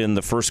sort of in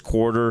the first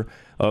quarter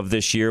of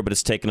this year, but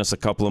it's taken us a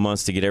couple of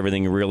months to get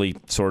everything really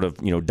sort of,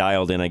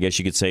 dialed in, I guess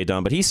you could say,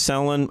 Don. But he's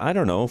selling, I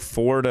don't know,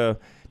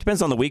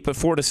 depends on the week, but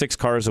 4 to 6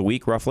 cars a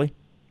week, roughly.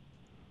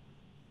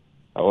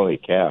 Holy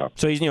cow.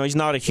 So he's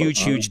not a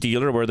huge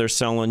dealer where they're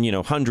selling,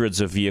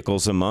 hundreds of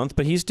vehicles a month,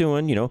 but he's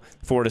doing,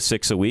 4 to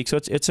 6 a week. So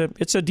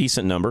it's a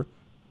decent number.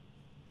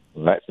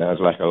 Well, that sounds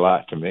like a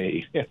lot to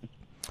me.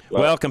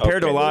 Well,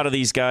 compared to a lot of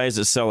these guys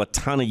that sell a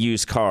ton of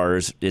used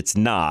cars, it's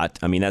not.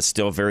 I mean, that's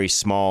still very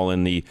small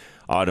in the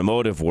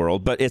automotive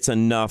world, but it's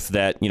enough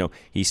that,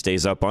 he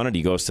stays up on it.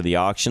 He goes to the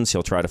auctions.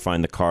 He'll try to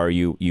find the car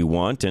you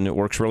want, and it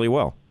works really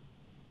well.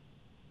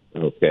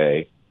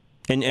 Okay.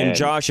 And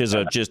Josh is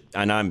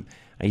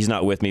he's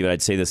not with me, but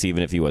I'd say this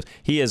even if he was.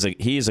 He is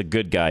a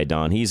good guy,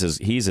 Don. He's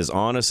as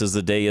honest as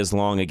the day is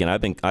long. Again,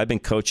 I've been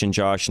coaching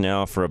Josh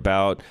now for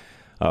about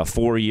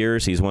 4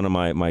 years. He's one of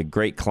my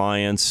great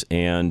clients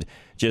and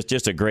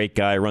just a great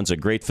guy, runs a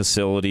great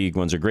facility,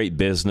 runs a great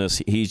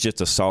business. He's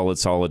just a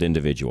solid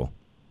individual.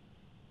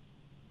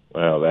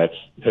 Well, that's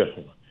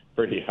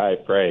pretty high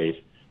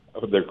praise.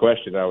 The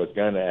question I was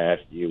going to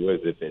ask you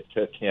was if it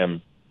took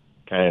him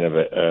kind of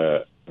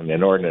an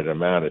inordinate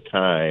amount of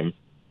time,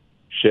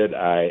 should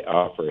I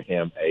offer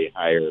him a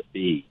higher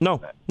fee?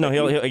 No.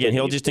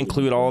 He'll just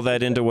include all of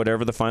that into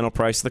whatever the final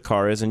price of the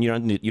car is, and you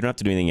don't have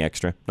to do anything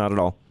extra. Not at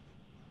all.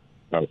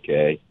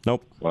 Okay.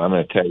 Nope. Well, I'm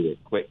going to tell you a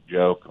quick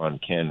joke on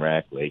Ken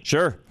Rackley.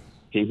 Sure.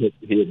 He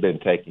had been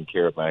taking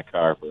care of my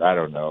car for, I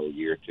don't know, a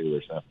year or two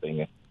or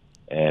something.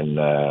 And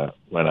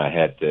when I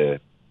had to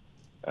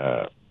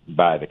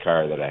buy the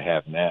car that I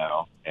have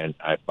now, and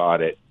I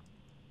bought it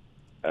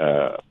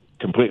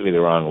completely the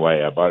wrong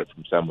way. I bought it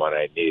from someone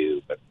I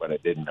knew, but what I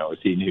didn't know is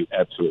he knew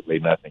absolutely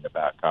nothing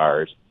about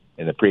cars,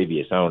 and the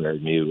previous owner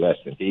knew less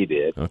than he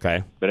did.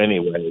 Okay. But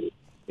anyway,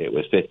 it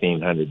was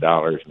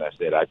 $1,500, and I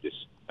said,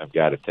 I've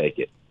got to take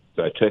it.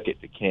 So I took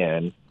it to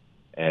Ken,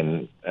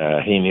 and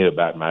he knew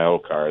about my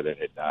old car that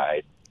had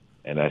died.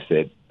 And I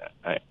said,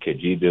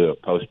 could you do a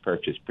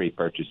post-purchase,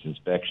 pre-purchase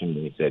inspection? And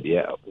he said,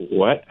 yeah.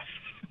 What?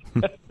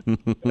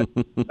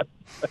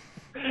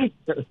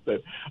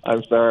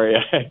 I'm sorry,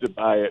 I had to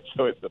buy it.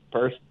 So it's a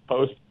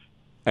post.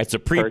 It's a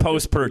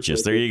pre-post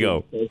purchase. There you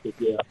go.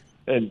 Yeah,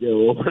 and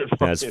go over it.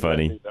 That's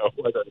funny.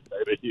 Whether I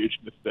made a huge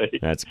mistake say.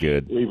 That's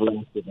good. We've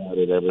laughed about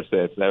it ever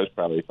since. That was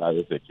probably 5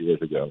 or 6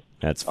 years ago.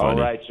 That's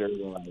funny. All right, sir.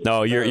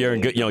 No, you're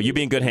in good. You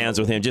be in good hands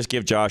with him. Just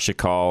give Josh a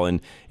call,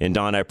 and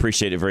Don, I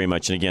appreciate it very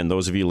much. And again,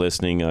 those of you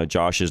listening,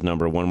 Josh's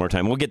number one more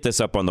time. We'll get this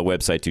up on the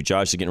website too.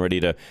 Josh is getting ready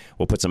to.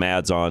 We'll put some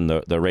ads on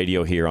the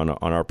radio here on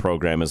our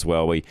program as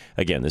well.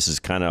 This is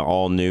kind of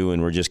all new,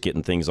 and we're just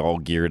getting things all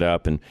geared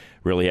up, and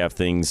really have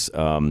things.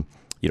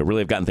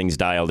 Really have gotten things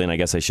dialed in. I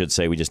guess I should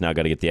say we just now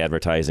got to get the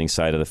advertising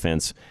side of the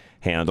fence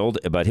handled.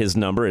 But his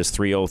number is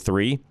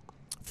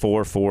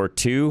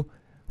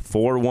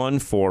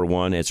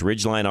 303-442-4141. It's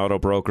Ridgeline Auto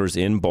Brokers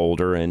in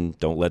Boulder, and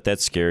don't let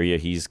that scare you.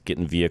 He's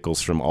getting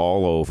vehicles from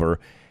all over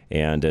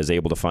and is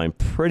able to find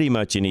pretty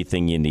much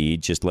anything you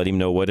need. Just let him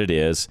know what it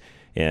is,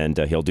 and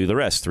he'll do the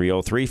rest.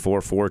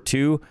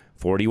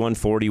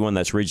 303-442-4141.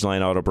 That's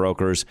Ridgeline Auto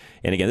Brokers.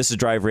 And again, this is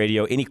Drive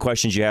Radio. Any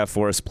questions you have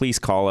for us, please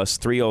call us,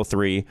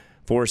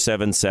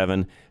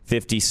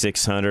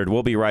 303-477-5600.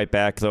 We'll be right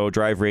back, though.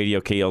 Drive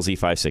Radio, KLZ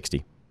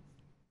 560.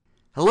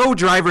 Hello,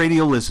 Drive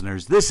Radio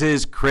listeners. This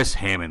is Chris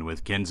Hammond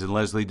with Kens and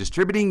Leslie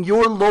Distributing,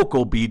 your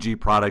local BG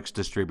Products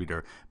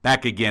distributor.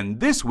 Back again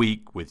this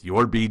week with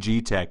your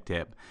BG Tech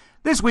Tip.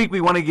 This week,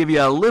 we want to give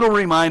you a little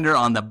reminder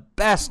on the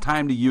best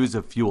time to use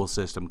a fuel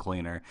system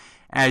cleaner.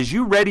 As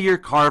you ready your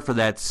car for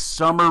that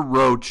summer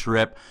road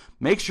trip,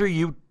 make sure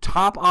you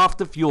top off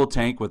the fuel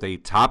tank with a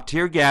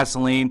top-tier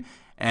gasoline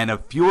and a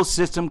fuel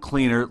system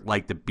cleaner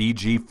like the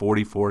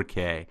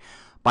BG44K.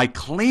 By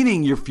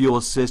cleaning your fuel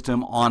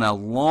system on a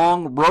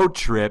long road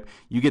trip,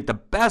 you get the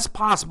best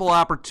possible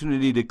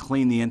opportunity to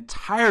clean the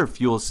entire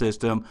fuel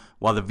system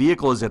while the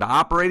vehicle is at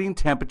operating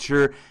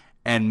temperature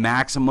and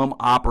maximum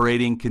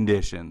operating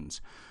conditions.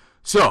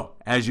 So,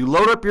 as you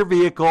load up your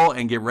vehicle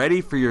and get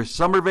ready for your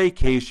summer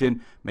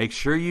vacation, make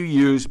sure you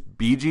use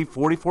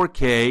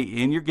BG44K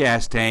in your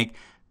gas tank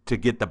to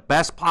get the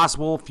best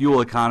possible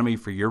fuel economy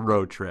for your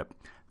road trip.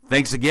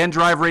 Thanks again,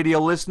 Drive Radio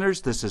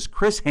listeners. This is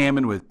Chris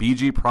Hammond with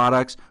BG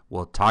Products.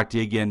 We'll talk to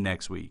you again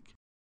next week.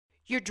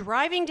 You're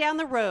driving down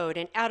the road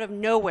and out of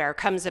nowhere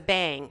comes a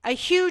bang. A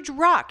huge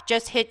rock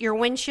just hit your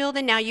windshield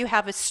and now you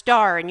have a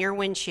star in your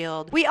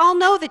windshield. We all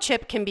know the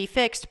chip can be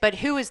fixed, but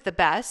who is the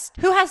best?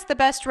 Who has the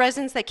best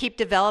resins that keep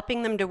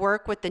developing them to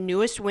work with the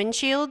newest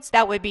windshields?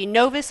 That would be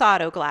Novus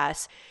Auto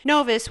Glass.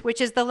 Novus, which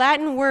is the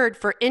Latin word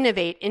for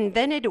innovate,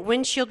 invented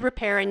windshield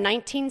repair in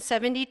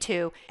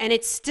 1972, and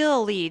it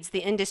still leads the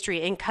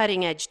industry in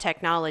cutting-edge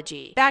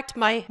technology. Backed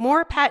by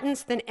more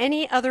patents than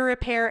any other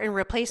repair and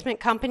replacement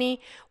company,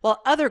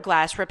 while other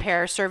glass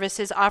repair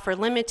services offer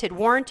limited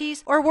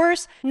warranties, or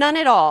worse, none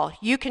at all.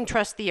 You can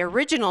trust the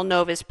original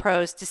Novus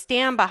pros to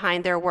stand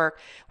behind their work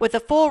with a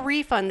full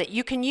refund that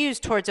you can use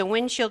towards a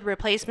windshield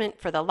replacement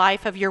for the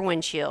life of your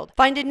windshield.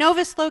 Find a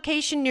Novus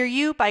location near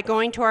you by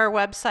going to our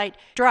website,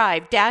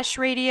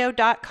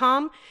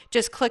 drive-radio.com.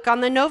 Just click on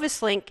the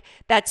Novus link.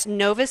 That's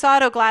Novus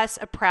Auto Glass,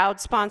 a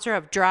proud sponsor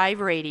of Drive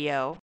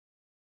Radio.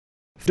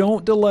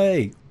 Don't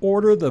delay.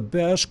 Order the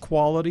best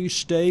quality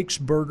steaks,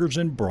 burgers,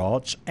 and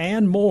brats,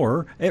 and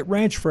more at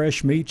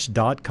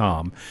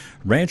RanchFreshMeats.com.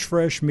 Ranch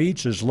Fresh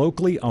Meats is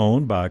locally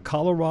owned by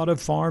Colorado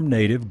farm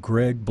native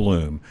Greg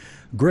Bloom.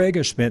 Greg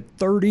has spent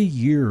 30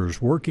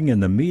 years working in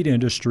the meat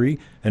industry,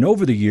 and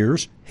over the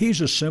years, he's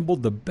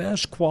assembled the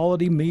best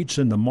quality meats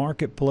in the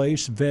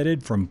marketplace,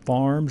 vetted from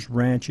farms,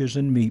 ranches,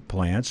 and meat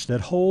plants that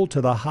hold to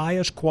the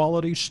highest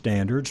quality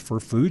standards for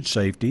food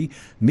safety,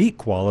 meat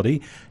quality,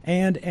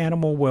 and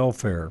animal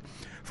welfare.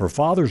 For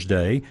Father's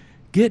Day,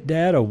 get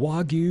Dad a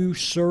Wagyu,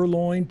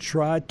 sirloin,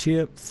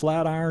 tri-tip,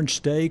 flat iron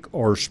steak,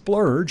 or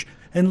splurge,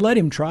 and let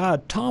him try a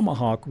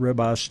tomahawk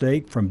ribeye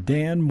steak from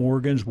Dan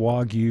Morgan's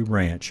Wagyu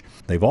Ranch.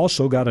 They've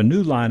also got a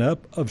new lineup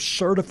of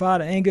certified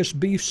Angus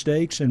beef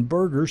steaks and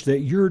burgers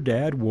that your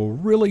dad will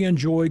really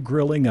enjoy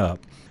grilling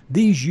up.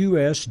 These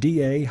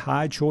USDA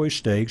high choice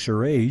steaks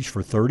are aged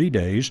for 30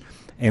 days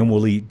and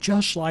will eat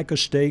just like a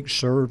steak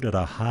served at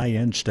a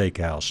high-end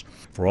steakhouse.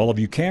 For all of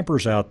you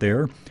campers out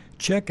there,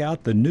 check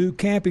out the new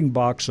Camping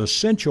Box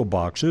Essential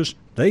Boxes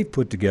they've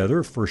put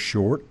together for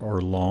short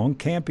or long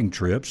camping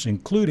trips,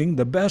 including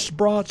the best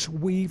brats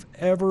we've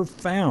ever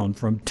found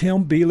from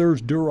Tim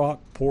Beeler's Duroc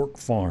Pork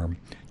Farm.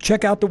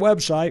 Check out the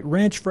website,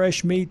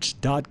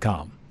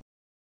 ranchfreshmeats.com.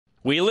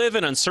 We live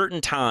in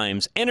uncertain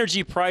times.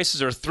 Energy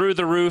prices are through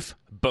the roof.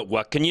 But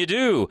what can you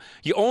do?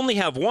 You only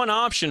have one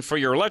option for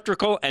your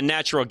electrical and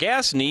natural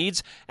gas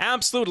needs.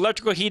 Absolute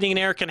Electrical Heating and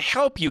Air can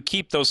help you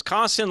keep those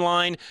costs in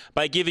line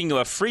by giving you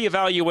a free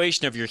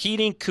evaluation of your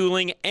heating,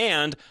 cooling,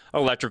 and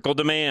electrical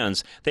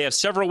demands. They have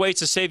several ways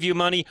to save you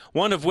money,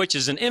 one of which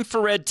is an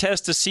infrared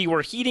test to see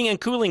where heating and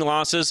cooling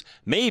losses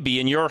may be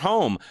in your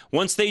home.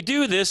 Once they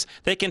do this,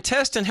 they can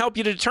test and help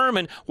you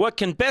determine what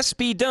can best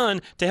be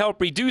done to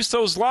help reduce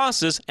those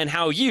losses and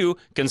how you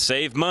can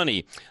save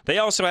money. They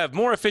also have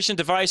more efficient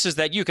devices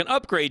that you can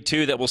upgrade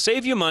to that will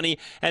save you money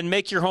and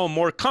make your home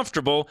more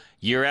comfortable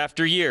year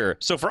after year.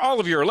 So for all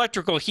of your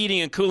electrical, heating,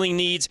 and cooling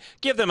needs,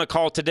 give them a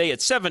call today at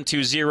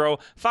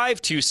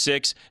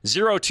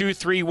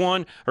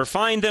 720-526-0231 or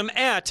find them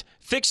at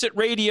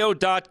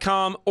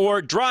fixitradio.com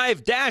or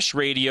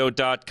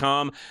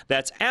drive-radio.com.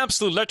 That's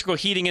Absolute Electrical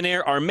Heating and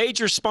Air, our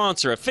major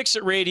sponsor of Fix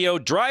It Radio,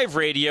 Drive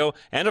Radio,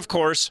 and of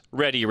course,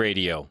 Ready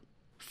Radio.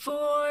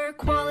 For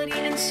quality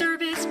and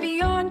service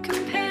beyond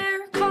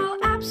compare, call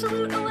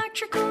Absolute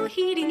Electrical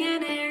Heating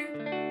and Air.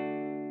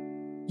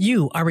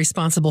 You are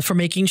responsible for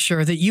making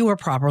sure that you are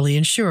properly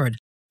insured,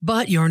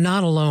 but you're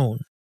not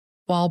alone.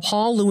 While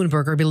Paul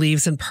Leuenberger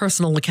believes in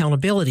personal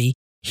accountability,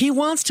 he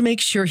wants to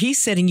make sure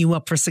he's setting you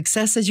up for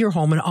success as your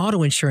home and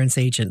auto insurance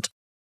agent.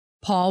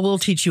 Paul will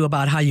teach you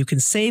about how you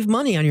can save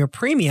money on your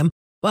premium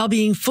while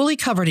being fully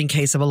covered in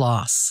case of a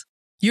loss.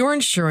 Your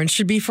insurance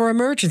should be for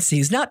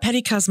emergencies, not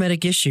petty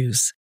cosmetic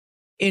issues.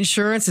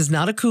 Insurance is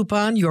not a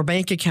coupon, your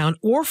bank account,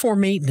 or for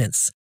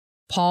maintenance.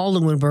 Paul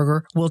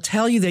Leuenberger will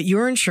tell you that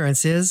your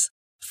insurance is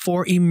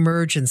for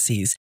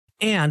emergencies.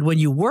 And when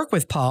you work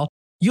with Paul,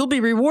 you'll be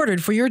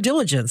rewarded for your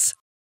diligence.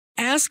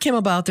 Ask him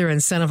about their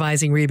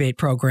incentivizing rebate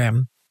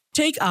program.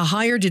 Take a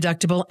higher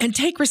deductible and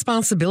take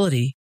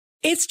responsibility.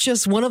 It's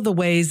just one of the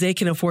ways they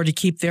can afford to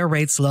keep their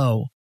rates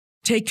low.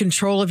 Take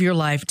control of your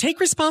life. Take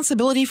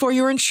responsibility for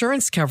your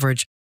insurance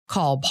coverage.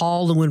 Call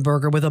Paul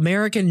Leuenberger with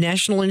American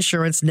National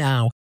Insurance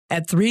now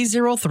at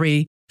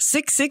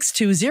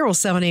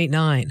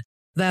 303-662-0789.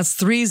 That's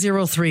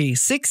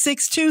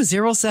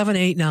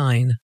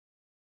 303-662-0789.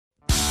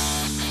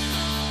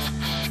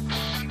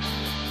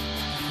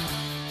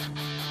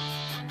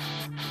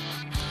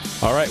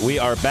 All right, we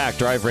are back.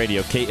 Drive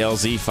Radio,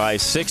 KLZ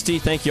 560.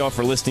 Thank you all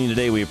for listening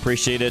today. We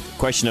appreciate it.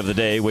 Question of the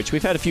day, which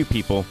we've had a few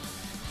people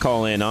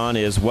call in on,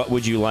 is what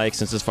would you like,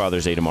 since it's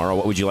Father's Day tomorrow,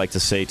 what would you like to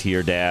say to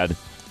your dad?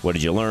 What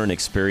did you learn,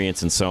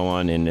 experience, and so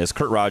on? And as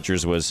Kurt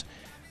Rogers was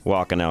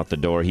walking out the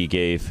door, he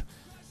gave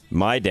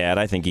my dad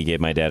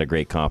a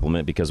great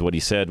compliment, because what he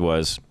said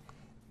was,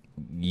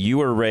 you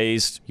were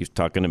raised, he was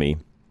talking to me,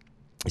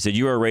 he said,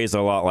 you were raised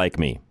a lot like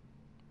me.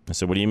 I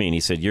said, what do you mean? He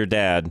said, your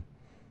dad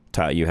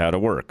taught you how to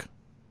work,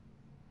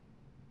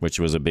 which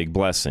was a big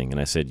blessing. And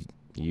I said,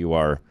 you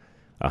are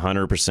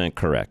 100%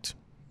 correct.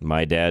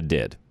 My dad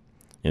did.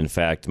 In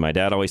fact, my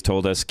dad always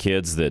told us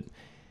kids that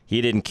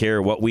he didn't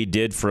care what we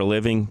did for a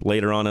living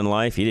later on in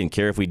life. He didn't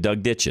care if we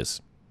dug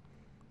ditches,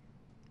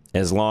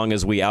 as long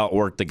as we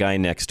outworked the guy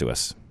next to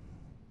us.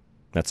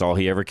 That's all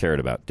he ever cared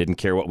about. Didn't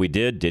care what we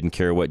did, didn't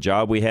care what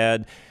job we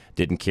had,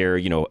 didn't care,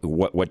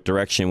 what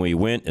direction we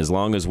went. As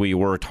long as we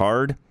worked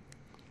hard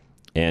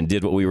and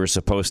did what we were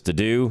supposed to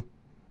do,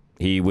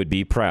 he would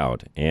be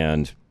proud.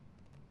 And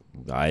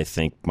I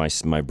think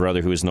my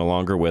brother, who is no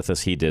longer with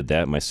us, he did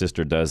that. My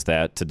sister does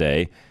that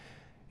today.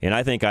 And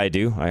I think I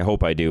do. I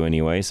hope I do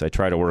anyways. I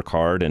try to work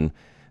hard and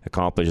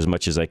accomplish as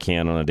much as I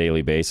can on a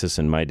daily basis.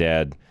 And my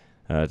dad,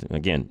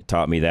 again,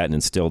 taught me that and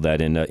instilled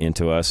that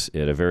into us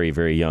at a very,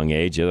 very young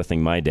age. The other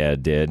thing my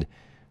dad did,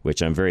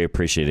 which I'm very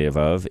appreciative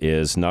of,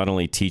 is not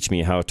only teach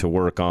me how to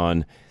work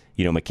on,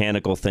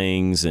 mechanical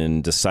things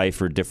and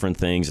decipher different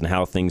things and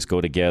how things go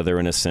together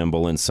and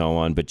assemble and so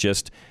on, but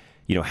just,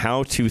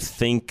 how to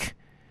think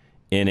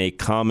in a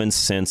common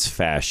sense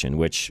fashion,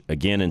 which,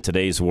 again, in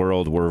today's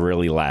world, we're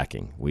really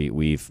lacking.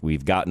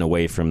 We've gotten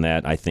away from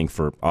that, I think,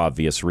 for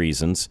obvious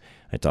reasons.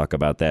 I talk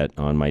about that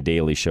on my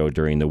daily show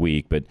during the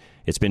week, but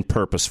it's been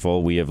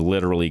purposeful. We have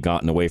literally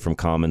gotten away from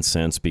common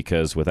sense,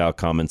 because without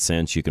common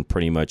sense, you can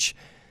pretty much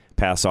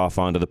pass off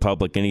onto the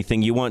public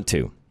anything you want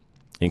to,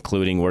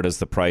 including where does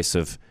the price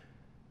of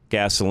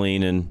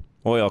gasoline and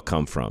oil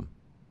come from.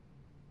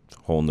 It's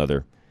a whole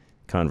nother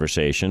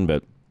conversation,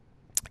 but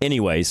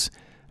anyways,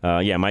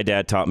 my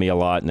dad taught me a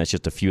lot, and that's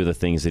just a few of the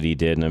things that he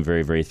did, and I'm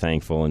very, very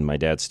thankful. And my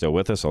dad's still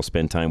with us. I'll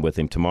spend time with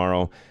him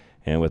tomorrow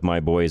and with my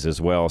boys as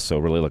well, so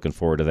really looking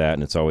forward to that,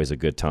 and it's always a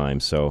good time.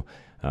 So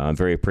I'm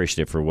very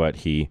appreciative for what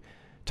he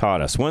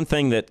taught us. One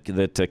thing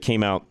that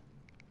came out,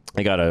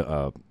 I got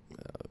a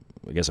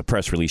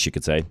press release, you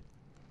could say,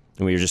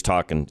 and we were just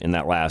talking in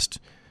that last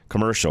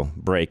commercial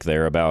break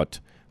there about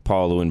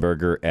Paul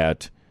Leuenberger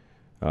at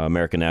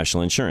American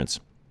National Insurance.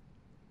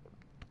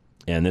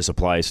 And this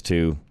applies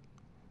to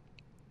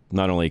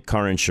not only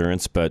car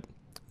insurance, but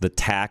the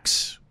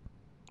tax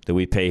that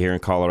we pay here in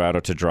Colorado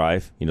to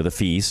drive, the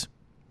fees,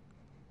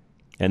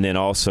 and then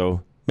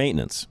also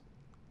maintenance.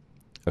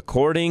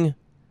 According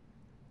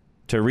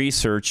to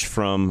research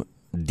from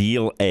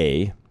Deal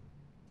A,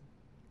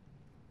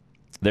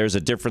 there's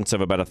a difference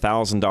of about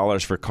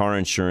 $1,000 for car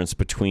insurance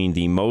between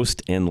the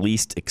most and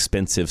least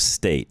expensive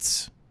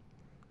states.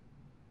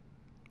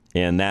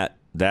 And that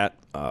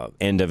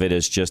end of it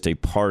is just a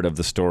part of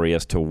the story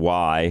as to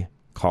why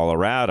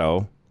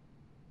Colorado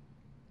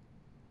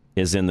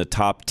is in the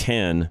top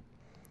 10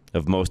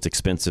 of most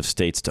expensive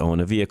states to own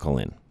a vehicle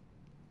in.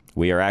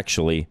 We are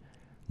actually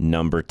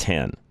number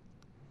 10.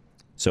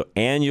 So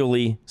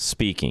annually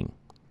speaking,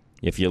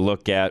 if you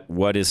look at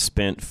what is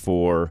spent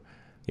for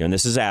and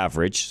this is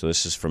average, so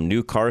this is from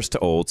new cars to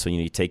old, so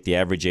you take the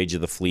average age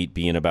of the fleet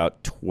being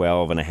about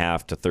 12 and a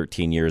half to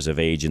 13 years of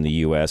age in the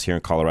U.S. Here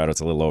in Colorado,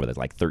 it's a little over that,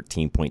 like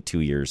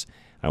 13.2 years,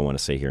 I want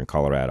to say, here in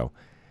Colorado.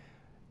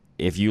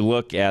 If you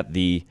look at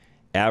the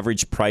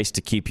average price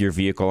to keep your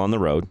vehicle on the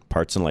road,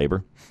 parts and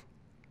labor,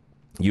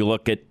 you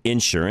look at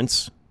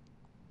insurance,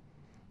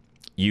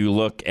 you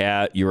look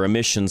at your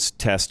emissions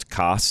test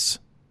costs,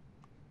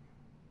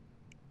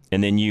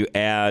 and then you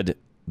add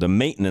the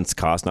maintenance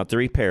cost, not the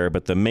repair,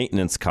 but the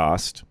maintenance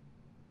cost,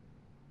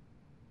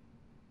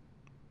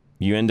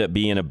 you end up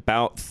being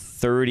about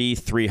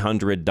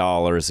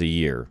 $3,300 a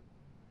year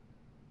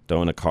to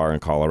own a car in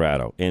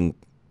Colorado. And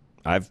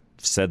I've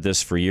said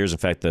this for years. In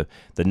fact, the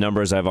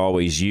numbers I've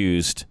always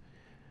used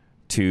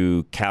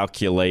to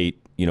calculate,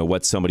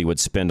 what somebody would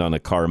spend on a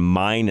car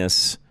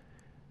minus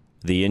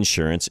the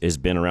insurance has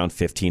been around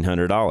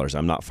 $1,500.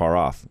 I'm not far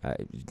off.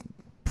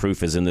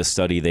 Proof is in this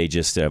study they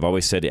just did. I've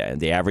always said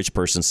the average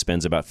person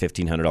spends about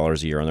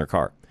 $1,500 a year on their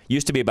car.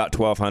 Used to be about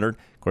 $1,200. Of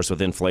course,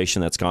 with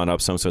inflation, that's gone up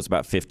some, so it's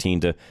about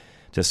 $1,500 to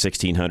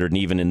 $1,600. And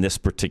even in this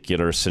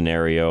particular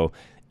scenario,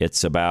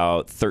 it's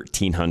about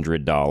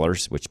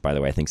 $1,300, which, by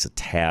the way, I think is a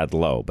tad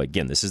low. But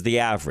again, this is the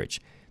average.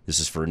 This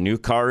is for new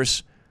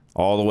cars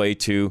all the way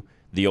to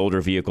the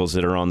older vehicles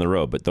that are on the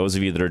road. But those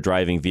of you that are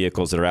driving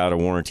vehicles that are out of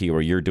warranty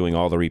or you're doing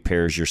all the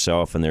repairs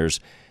yourself and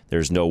there's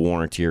no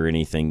warranty or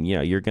anything,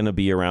 you're going to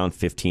be around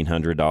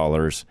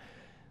 $1,500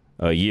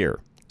 a year.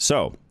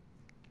 So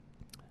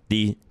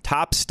the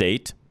top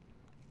state,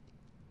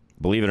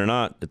 believe it or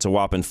not, it's a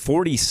whopping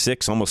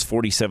 $4,600, almost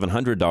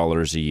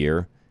 $4,700 a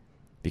year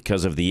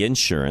because of the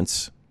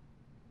insurance,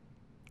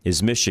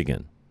 is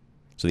Michigan.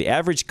 So the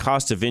average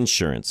cost of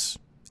insurance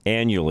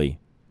annually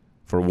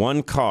for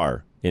one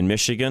car in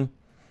Michigan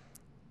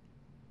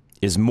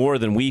is more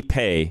than we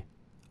pay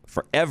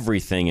for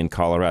everything in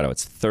Colorado.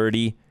 It's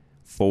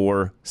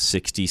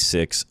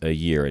 $3,466 a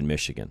year in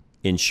Michigan,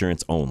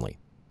 insurance only.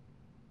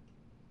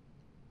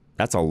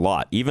 That's a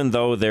lot. Even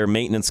though their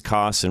maintenance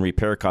costs and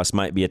repair costs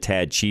might be a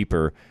tad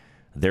cheaper,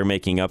 they're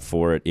making up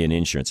for it in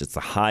insurance. It's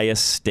the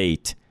highest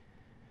state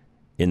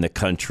in the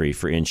country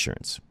for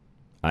insurance.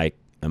 I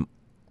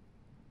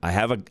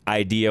have an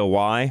idea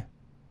why.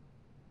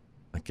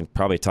 I can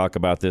probably talk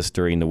about this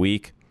during the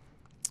week.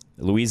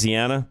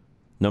 Louisiana,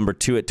 number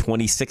 2 at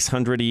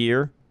 $2,600 a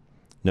year.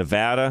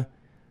 Nevada,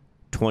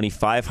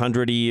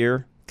 $2,500 a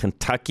year.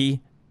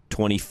 Kentucky,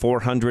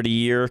 $2,400 a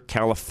year.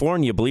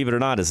 California, believe it or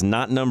not, is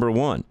not number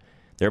 1.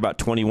 They're about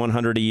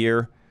 $2,100 a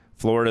year.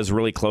 Florida's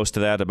really close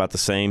to that, about the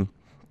same.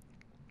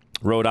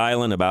 Rhode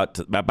Island, about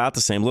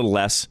the same, a little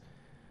less,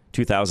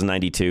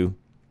 $2,092.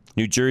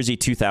 New Jersey,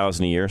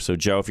 $2,000 a year. So,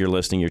 Joe, if you're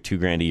listening, you're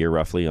 $2,000 a year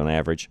roughly on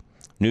average.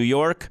 New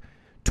York,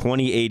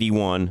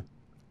 $2,081,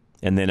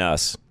 and then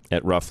us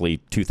at roughly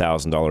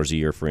 $2,000 a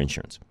year for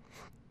insurance.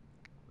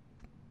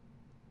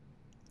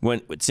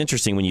 It's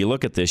interesting, when you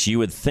look at this, you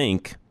would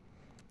think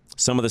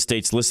some of the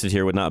states listed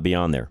here would not be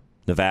on there.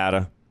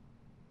 Nevada,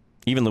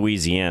 even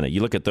Louisiana.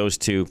 You look at those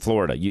two,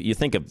 Florida. You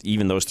think of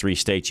even those 3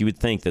 states, you would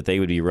think that they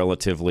would be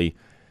relatively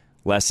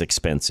less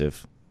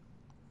expensive.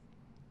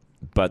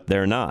 But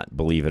they're not,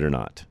 believe it or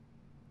not.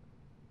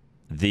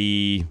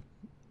 The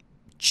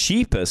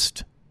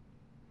cheapest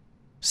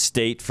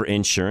state for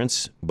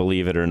insurance,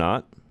 believe it or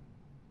not,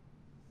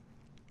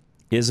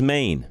 is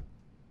Maine.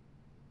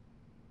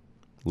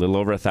 A little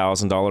over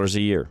 $1,000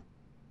 a year.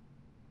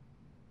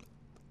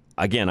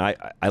 Again, I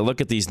look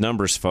at these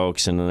numbers,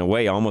 folks, and in a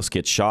way I almost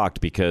get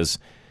shocked because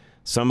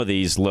some of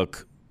these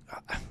look,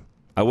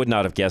 I would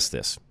not have guessed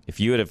this. If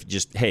you would have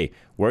just, hey,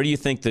 where do you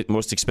think the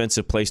most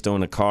expensive place to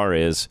own a car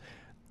is?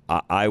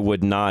 I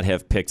would not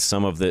have picked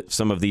some of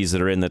these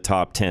that are in the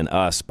top 10,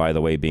 us, by the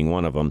way, being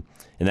one of them.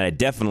 And then I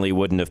definitely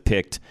wouldn't have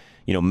picked,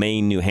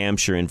 Maine, New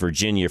Hampshire, and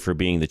Virginia for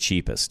being the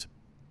cheapest.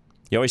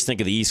 You always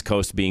think of the East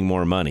Coast being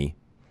more money,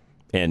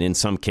 and in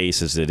some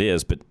cases it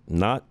is, but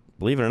not,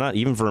 believe it or not,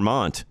 even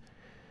Vermont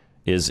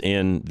is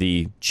in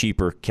the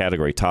cheaper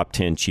category, top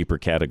 10 cheaper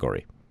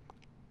category.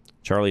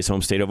 Charlie's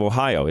home state of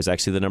Ohio is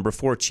actually the number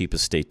 4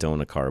 cheapest state to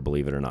own a car,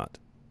 believe it or not.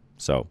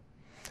 So,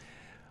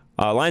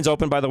 lines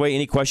open, by the way.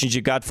 Any questions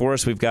you got for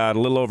us? We've got a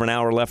little over an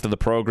hour left of the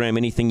program.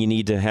 Anything you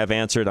need to have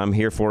answered, I'm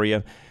here for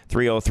you.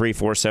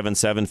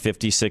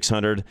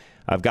 303-477-5600.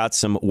 I've got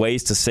some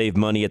ways to save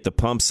money at the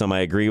pump. Some I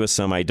agree with,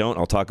 some I don't.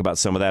 I'll talk about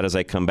some of that as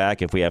I come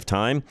back if we have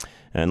time.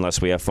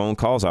 Unless we have phone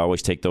calls, I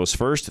always take those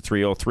first.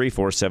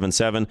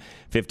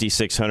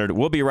 303-477-5600.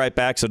 We'll be right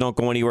back, so don't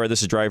go anywhere.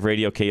 This is Drive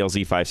Radio,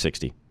 KLZ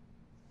 560.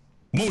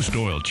 Most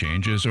oil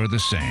changes are the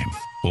same.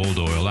 Old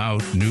oil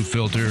out, new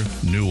filter,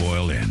 new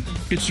oil in.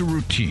 It's a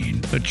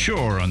routine, a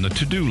chore on the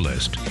to-do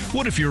list.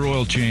 What if your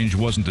oil change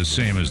wasn't the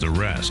same as the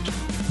rest?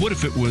 What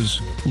if it was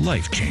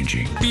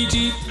life-changing?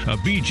 A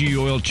BG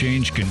oil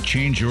change can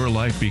change your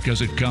life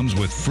because it comes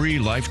with free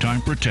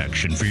lifetime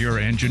protection for your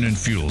engine and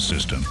fuel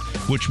system,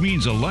 which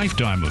means a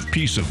lifetime of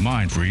peace of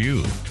mind for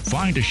you.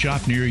 Find a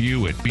shop near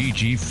you at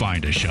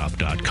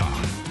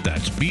bgfindashop.com.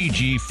 That's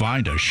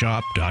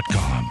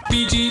bgfindashop.com.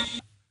 BG.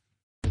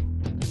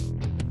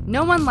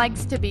 No one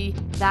likes to be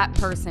that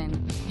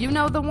person. You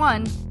know the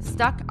one,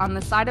 stuck on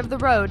the side of the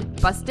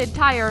road, busted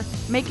tire,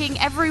 making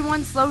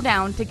everyone slow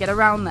down to get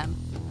around them.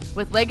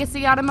 With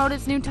Legacy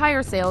Automotive's new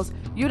tire sales,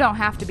 you don't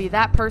have to be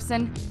that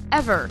person,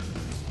 ever.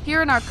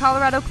 Here in our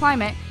Colorado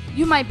climate,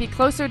 you might be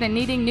closer to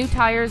needing new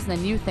tires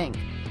than you think.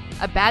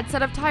 A bad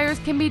set of tires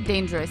can be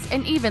dangerous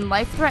and even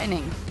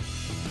life-threatening.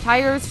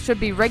 Tires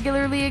should be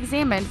regularly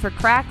examined for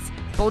cracks,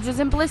 bulges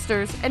and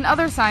blisters, and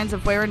other signs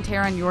of wear and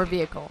tear on your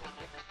vehicle.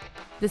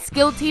 The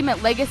skilled team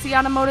at Legacy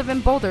Automotive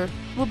in Boulder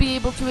will be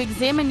able to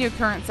examine your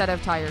current set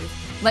of tires,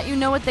 let you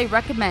know what they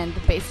recommend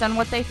based on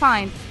what they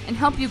find, and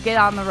help you get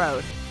on the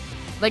road.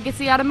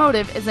 Legacy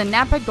Automotive is a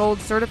Napa Gold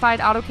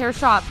certified auto care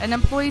shop and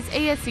employs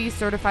ASE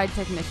certified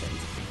technicians.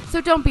 So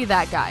don't be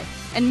that guy,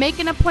 and make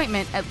an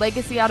appointment at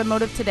Legacy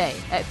Automotive today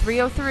at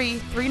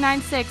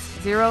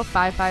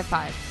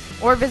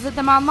 303-396-0555 or visit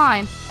them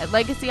online at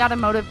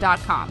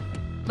legacyautomotive.com.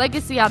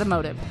 Legacy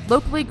Automotive,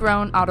 locally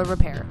grown auto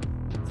repair.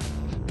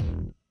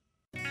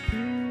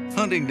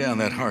 Hunting down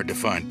that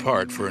hard-to-find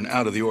part for an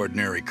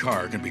out-of-the-ordinary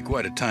car can be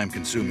quite a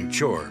time-consuming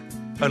chore.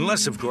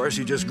 Unless, of course,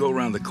 you just go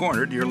around the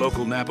corner to your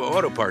local Napa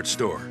Auto Parts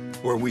store,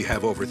 where we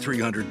have over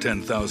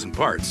 310,000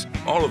 parts,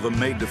 all of them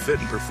made to fit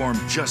and perform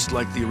just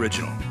like the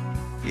original.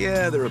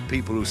 Yeah, there are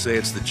people who say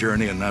it's the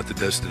journey and not the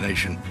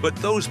destination, but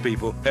those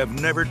people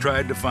have never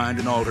tried to find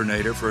an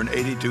alternator for an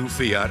 82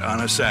 Fiat on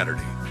a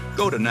Saturday.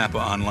 Go to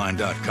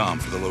NapaOnline.com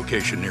for the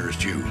location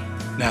nearest you.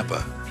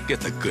 Napa,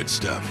 get the good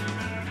stuff.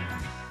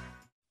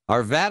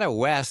 Arvada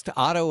West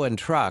Auto and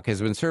Truck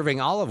has been serving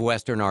all of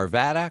western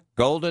Arvada,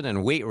 Golden,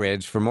 and Wheat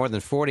Ridge for more than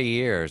 40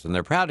 years, and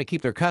they're proud to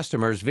keep their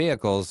customers'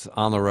 vehicles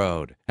on the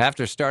road.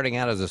 After starting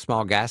out as a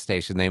small gas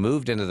station, they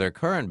moved into their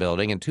current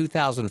building in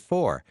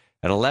 2004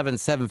 at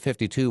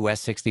 11752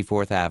 West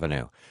 64th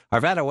Avenue.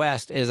 Arvada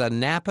West is a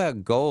Napa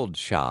Gold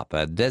shop,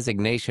 a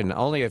designation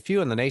only a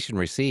few in the nation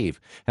receive.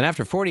 And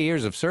after 40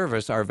 years of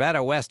service,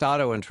 Arvada West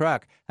Auto and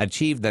Truck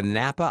achieved the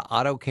Napa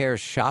Auto Care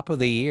Shop of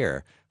the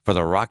Year for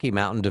the Rocky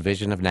Mountain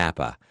Division of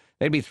Napa.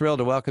 They'd be thrilled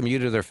to welcome you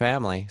to their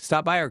family.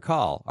 Stop by or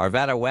call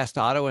Arvada West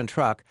Auto and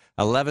Truck,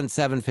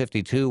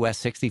 11752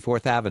 West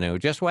 64th Avenue,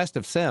 just west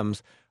of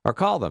Sims, or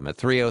call them at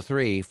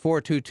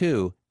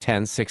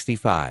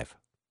 303-422-1065.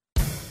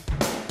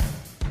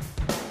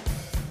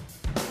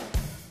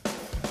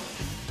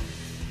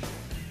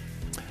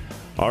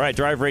 All right,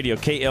 Drive Radio,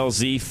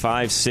 KLZ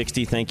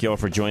 560. Thank you all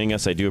for joining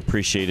us. I do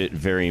appreciate it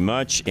very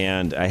much.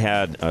 And I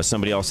had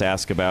somebody else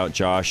ask about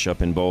Josh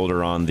up in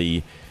Boulder on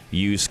the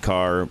used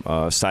car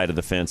side of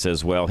the fence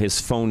as well. His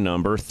phone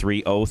number,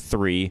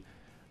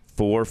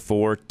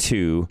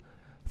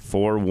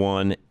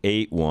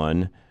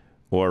 303-442-4181,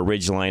 or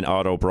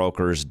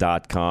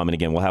RidgelineAutobrokers.com. And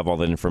again, we'll have all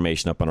that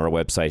information up on our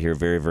website here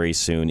very, very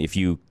soon. If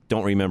you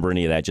don't remember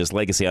any of that, just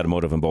Legacy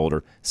Automotive in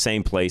Boulder.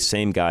 Same place,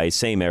 same guys,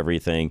 same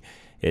everything.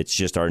 It's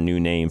just our new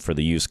name for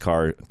the used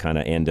car kind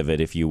of end of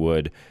it, if you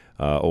would,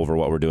 over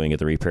what we're doing at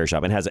the repair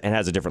shop. And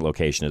has a different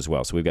location as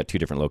well. So we've got two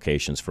different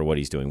locations for what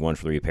he's doing, one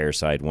for the repair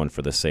side, one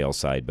for the sales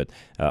side, but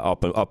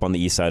up on the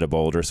east side of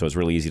Boulder, so it's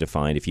really easy to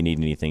find. If you need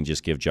anything,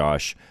 just give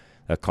Josh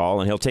a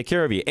call, and he'll take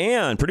care of you.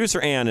 And producer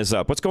Ann is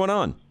up. What's going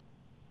on?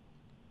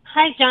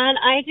 Hi, John.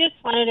 I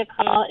just wanted to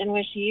call and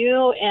wish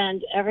you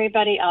and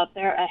everybody out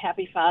there a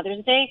happy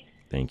Father's Day.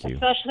 Thank you.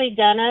 Especially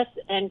Dennis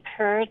and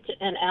Kurt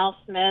and Al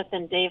Smith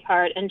and Dave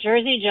Hart and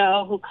Jersey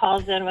Joe, who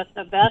calls in with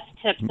the best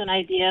tips and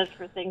ideas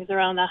for things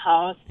around the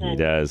house. And, he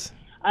does.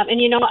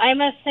 And, you know,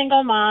 I'm a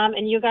single mom,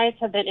 and you guys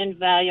have been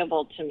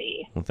invaluable to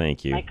me. Well,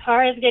 thank you. My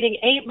car is getting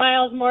 8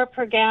 miles more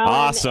per gallon.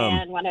 Awesome.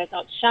 And when I was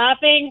out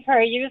shopping for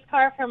a used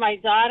car for my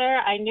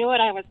daughter, I knew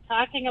what I was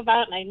talking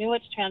about, and I knew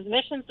which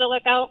transmissions to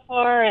look out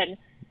for. And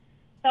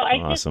so I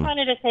just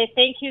wanted to say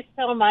thank you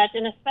so much,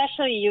 and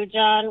especially you,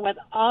 John, with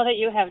all that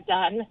you have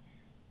done.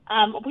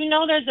 We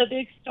know there's a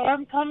big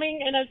storm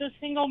coming, and as a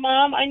single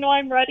mom, I know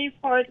I'm ready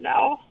for it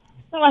now.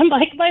 So I'm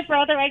like my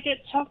brother, I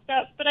get choked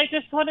up, but I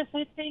just want to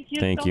say thank you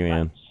so much. Thank you,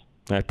 Ann.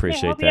 I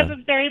appreciate I hope that. you have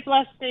a very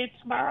blessed day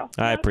tomorrow.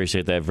 I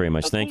appreciate that very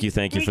much. Thank you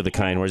for the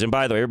kind words. And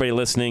by the way, everybody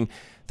listening,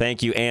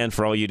 thank you, Ann,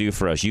 for all you do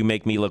for us. You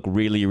make me look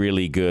really,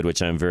 really good,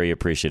 which I'm very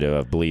appreciative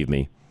of, believe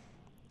me.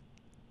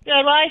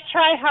 Good. Well, I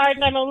try hard,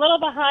 and I'm a little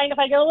behind. If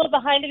I get a little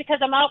behind, it's because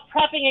I'm out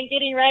prepping and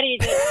getting ready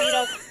to beat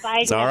up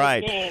Biden. It's all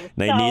right. Game.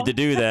 They need to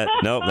do that.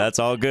 Nope, that's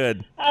all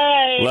good. All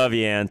right. Love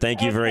you, Ann.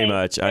 Thank you very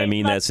much. I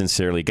mean that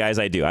sincerely. Guys,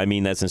 I do. I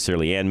mean that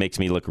sincerely. Ann makes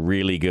me look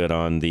really good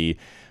on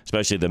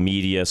especially the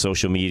media,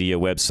 social media,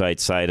 website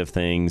side of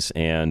things,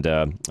 and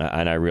I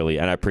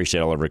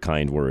appreciate all of her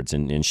kind words.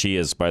 And she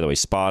is, by the way,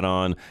 spot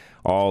on.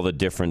 All the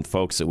different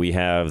folks that we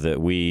have that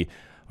we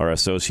are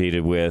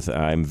associated with.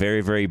 I'm very,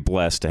 very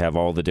blessed to have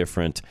all the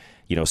different,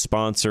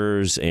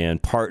 sponsors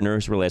and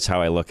partners. Really, that's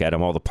how I look at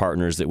them. All the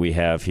partners that we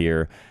have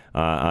here.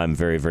 I'm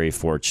very, very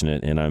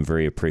fortunate, and I'm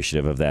very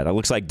appreciative of that. It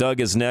looks like Doug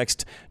is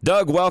next.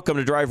 Doug, welcome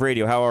to Drive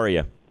Radio. How are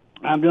you?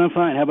 I'm doing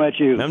fine. How about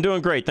you? I'm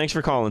doing great. Thanks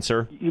for calling,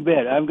 sir. You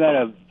bet. I got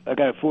a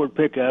Ford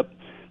pickup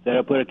that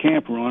I put a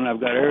camper on. I've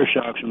got air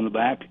shocks on the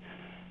back.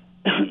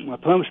 My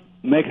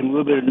making a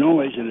little bit of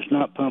noise and it's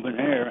not pumping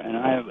air, and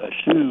I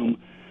assume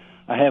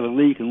I have a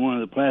leak in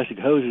one of the plastic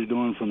hoses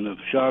going from the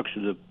shocks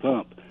to the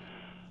pump.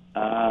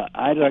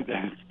 I'd like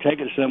to take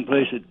it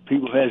someplace that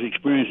people has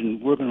experience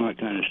in working on that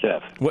kind of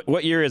stuff.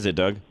 What year is it,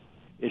 Doug?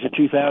 It's a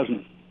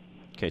 2000.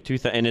 Okay,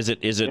 2000. And is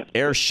it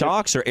air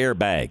shocks or air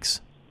bags?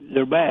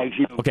 They're bags.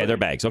 Okay, they're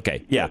bags.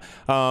 Okay, yeah.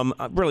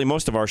 Really,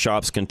 most of our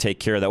shops can take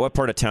care of that. What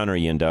part of town are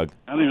you in, Doug?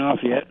 I'm in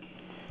Lafayette.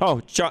 Oh,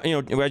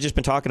 I've just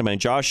been talking about it.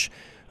 Josh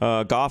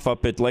Goff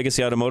up at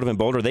Legacy Automotive in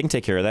Boulder, they can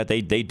take care of that.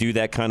 They do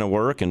that kind of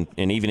work and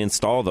even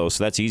install those,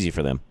 so that's easy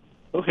for them.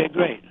 Okay,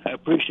 great. I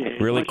appreciate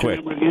it. Really What's your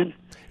quick. number again?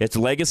 It's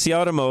Legacy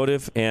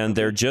Automotive, and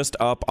they're just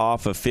up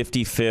off of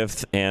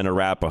 55th and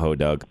Arapahoe,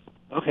 Doug.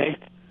 Okay.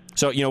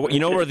 So, you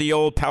know where the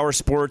old Power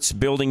Sports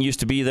building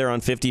used to be there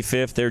on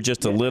 55th? They're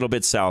just a little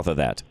bit south of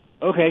that.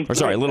 Okay. Or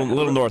sorry, a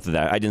little north of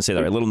that. I didn't say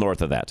that right. A little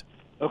north of that.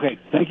 Okay.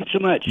 Thank you so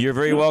much. You're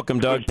very welcome,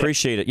 Doug.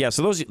 Appreciate it. Yeah,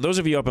 so those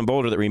of you up in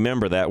Boulder that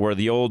remember that, where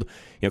the old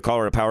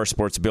Colorado Power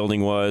Sports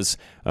building was,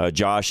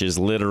 Josh is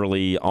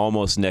literally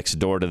almost next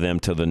door to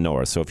them to the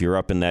north. So if you're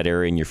up in that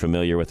area and you're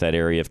familiar with that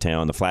area of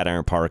town, the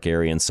Flatiron Park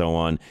area and so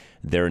on,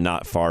 they're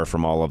not far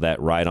from all of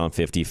that, right on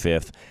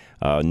 55th.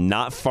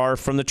 Not far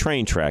from the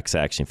train tracks,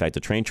 actually. In fact, the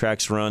train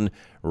tracks run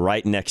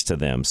right next to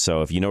them.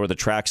 So if you know where the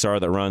tracks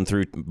are that run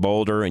through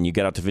Boulder and you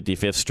get out to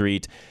 55th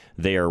Street,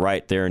 they are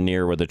right there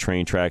near where the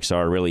train tracks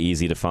are, really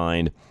easy to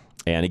find.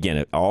 And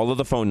again, all of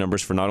the phone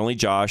numbers for not only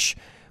Josh,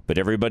 but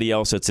everybody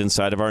else that's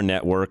inside of our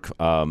network,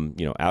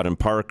 out in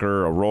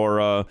Parker,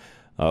 Aurora,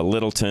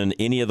 Littleton,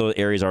 any of those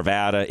areas,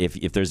 Arvada,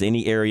 if there's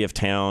any area of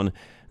town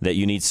that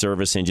you need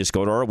service in, just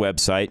go to our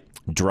website,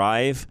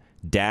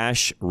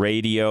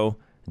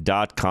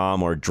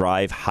 drive-radio.com or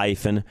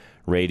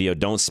drive-radio.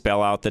 Don't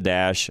spell out the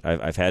dash.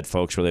 I've had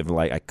folks where they've been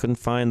like, I couldn't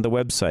find the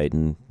website.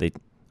 And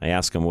I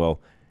ask them, well,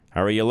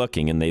 how are you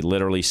looking? And they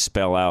literally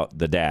spell out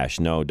the dash.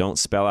 No, don't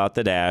spell out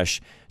the dash.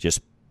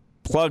 Just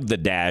plug the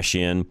dash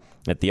in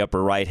at the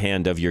upper right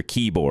hand of your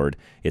keyboard.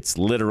 It's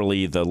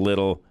literally the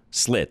little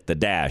slit, the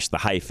dash, the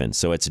hyphen.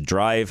 So it's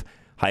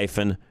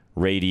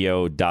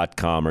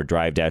drive-radio.com or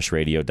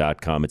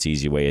drive-radio.com. It's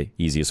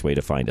easiest way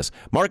to find us.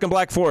 Mark in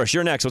Black Forest,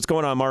 you're next. What's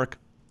going on, Mark?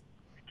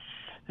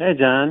 Hey,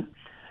 John.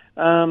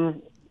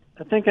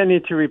 I think I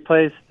need to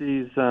replace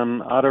these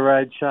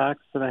auto-ride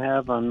shocks that I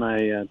have on my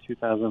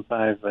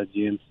 2005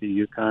 GMC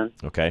Yukon.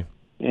 Okay.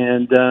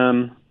 And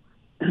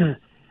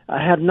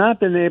I have not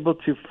been able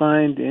to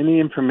find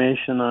any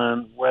information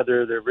on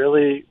whether they're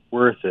really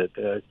worth it.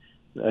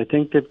 I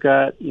think they've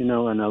got,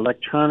 an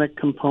electronic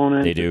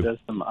component. They do. That does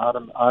some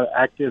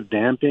active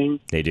damping.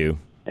 They do.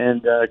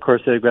 And, of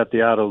course, they've got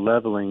the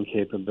auto-leveling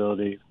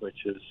capability,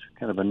 which is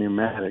kind of a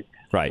pneumatic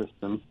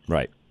system.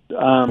 Right.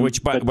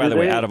 Which, by the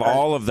way, out of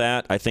all of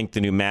that, I think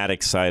the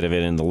pneumatic side of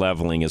it and the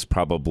leveling is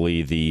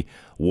probably the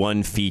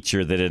one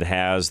feature that it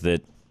has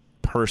that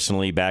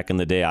personally back in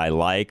the day I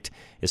liked.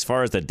 As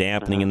far as the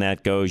dampening and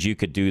that goes, you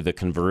could do the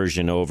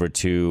conversion over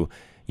to,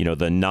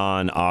 the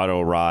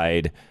non-auto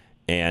ride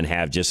and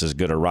have just as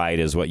good a ride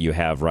as what you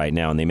have right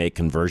now. And they make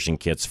conversion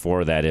kits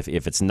for that. If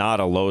it's not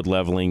a load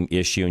leveling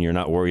issue and you're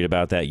not worried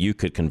about that, you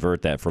could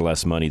convert that for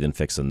less money than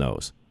fixing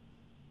those.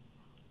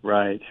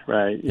 Right.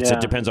 Yeah. So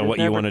it depends on what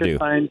you want to do.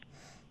 I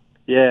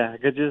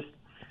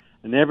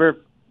never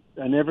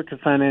could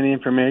find any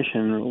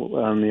information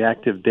on the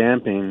active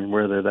damping,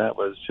 whether that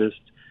was just,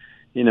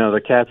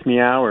 the cat's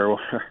meow or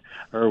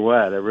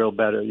what, a real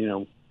better,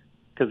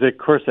 because of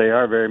course they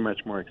are very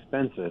much more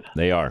expensive.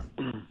 They are.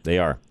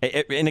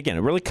 And again,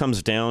 it really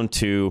comes down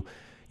to,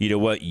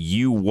 what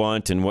you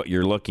want and what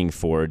you're looking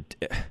for.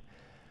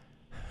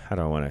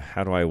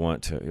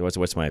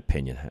 What's my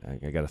opinion?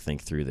 I got to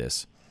think through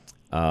this.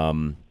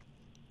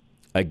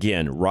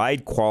 Again,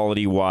 ride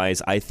quality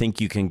wise, I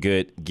think you can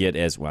get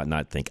as well.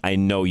 I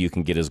know you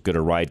can get as good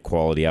a ride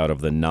quality out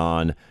of the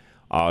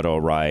non-auto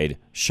ride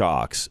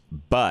shocks,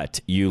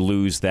 but you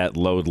lose that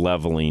load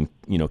leveling,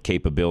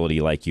 capability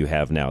like you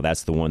have now.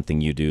 That's the one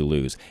thing you do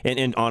lose.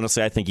 And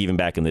honestly, I think even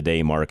back in the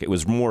day, Mark, it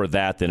was more of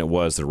that than it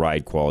was the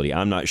ride quality.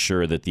 I'm not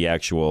sure that the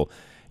actual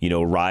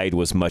ride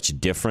was much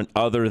different,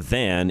 other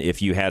than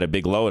if you had a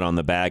big load on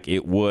the back,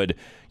 it would,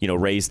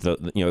 raise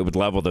it would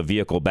level the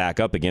vehicle back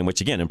up again, which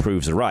again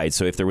improves the ride.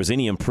 So if there was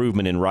any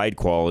improvement in ride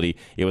quality,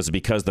 it was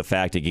because the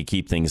fact it could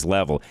keep things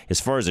level.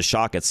 As far as the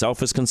shock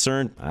itself is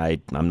concerned,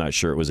 I'm not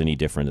sure it was any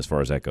different as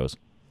far as that goes.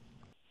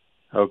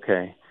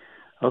 Okay,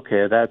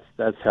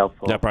 that's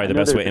helpful. Is that probably the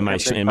best way? Am I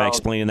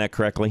explaining that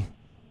correctly?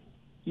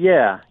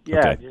 Yeah. Okay.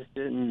 I just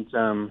didn't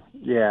know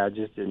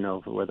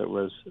whether it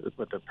was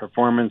what the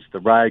performance, the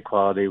ride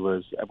quality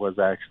was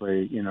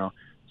actually,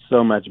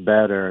 so much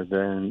better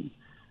than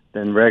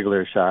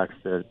regular shocks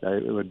that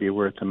it would be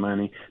worth the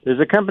money. There's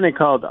a company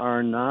called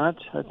Arnott.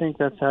 I think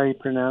that's how you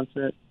pronounce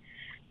it.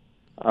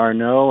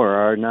 Arnaud or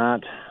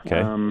Arnott. Okay.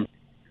 And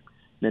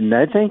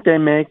I think they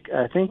make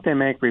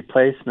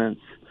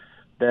replacements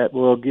that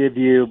will give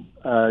you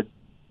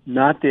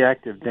not the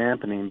active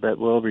dampening, but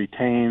will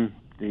retain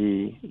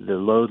the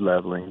load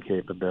leveling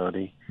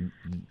capability.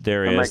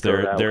 There is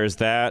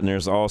that, and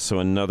there's also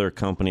another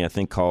company I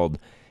think called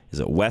is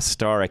it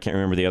Westar? I can't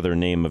remember the other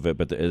name of it,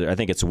 but I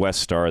think it's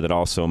Westar that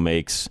also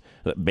makes,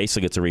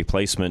 basically it's a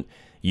replacement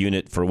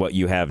unit for what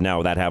you have now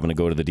without having to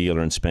go to the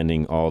dealer and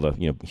spending all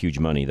the huge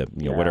money that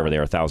whatever they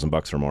are,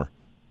 $1,000 or more.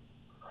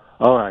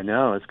 Oh, I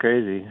know, it's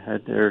crazy.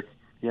 They're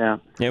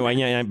and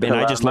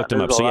I just looked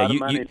them up. So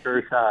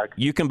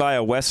you can buy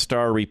a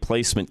Westar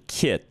replacement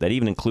kit that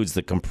even includes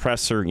the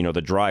compressor,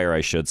 the dryer,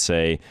 I should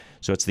say.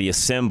 So it's the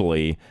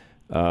assembly,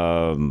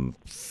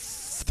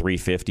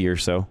 $350 or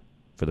so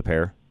for the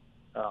pair.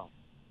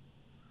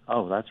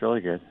 Oh, that's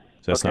really good.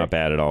 So that's not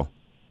bad at all.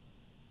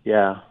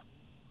 Yeah.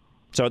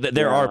 So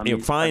there are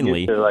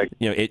finally,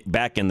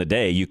 back in the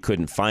day, you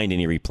couldn't find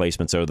any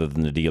replacements other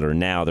than the dealer.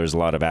 Now there's a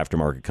lot of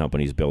aftermarket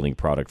companies building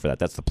product for that.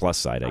 That's the plus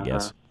side, I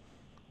guess.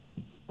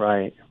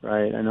 Right.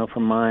 I know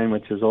from mine,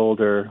 which is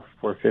older,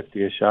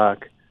 $450 a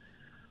shock.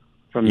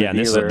 From the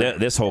dealer.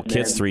 This whole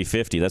kit's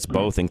 $350. That's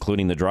both,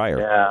 including the dryer.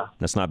 Yeah.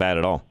 That's not bad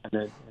at all.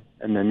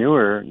 And the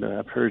newer,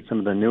 I've heard some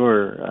of the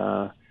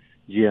newer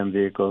GM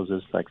vehicles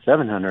is like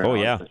 $700. Oh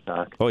yeah. A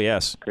stock. Oh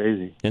yes.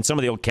 Crazy. And some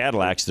of the old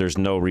Cadillacs, there's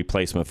no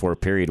replacement for a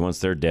period. Once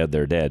they're dead,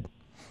 they're dead.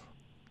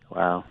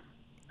 Wow.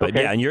 But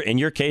yeah, in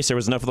your case, there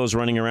was enough of those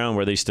running around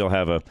where they still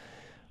have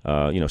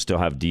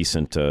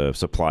decent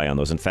supply on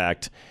those. In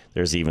fact,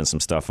 there's even some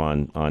stuff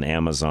on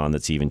Amazon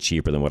that's even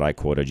cheaper than what I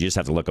quoted. You just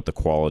have to look up the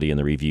quality and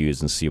the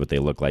reviews and see what they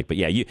look like. But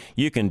yeah,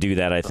 you can do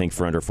that, I think,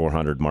 for under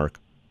 $400, Mark.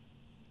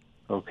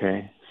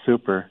 Okay.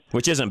 Super.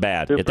 Which isn't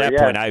bad. At that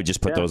point, I would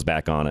just put those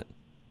back on it.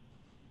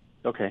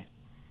 Okay.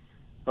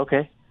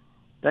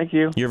 Thank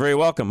you. You're very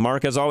welcome.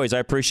 Mark, as always, I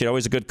appreciate it.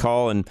 Always a good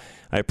call, and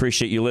I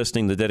appreciate you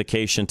listening, the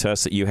dedication to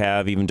us that you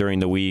have even during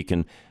the week.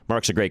 And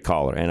Mark's a great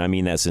caller, and I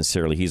mean that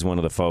sincerely. He's one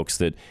of the folks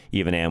that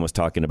even Ann was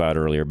talking about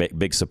earlier,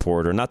 big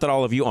supporter. Not that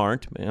all of you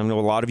aren't. I know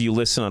a lot of you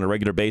listen on a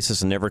regular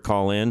basis and never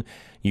call in.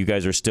 You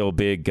guys are still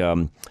big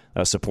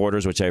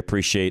supporters, which I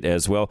appreciate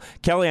as well.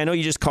 Kelly, I know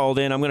you just called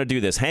in. I'm going to do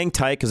this. Hang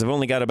tight because I've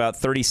only got about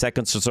 30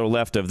 seconds or so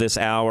left of this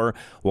hour.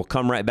 We'll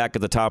come right back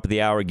at the top of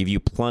the hour, give you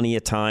plenty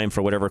of time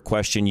for whatever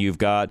question you've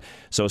got.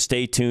 So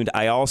stay tuned.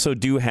 I also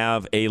do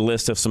have a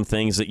list of some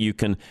things that you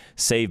can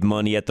save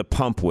money at the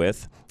pump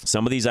with.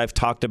 Some of these I've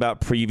talked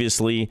about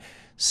previously.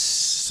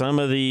 Some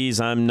of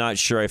these I'm not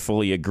sure I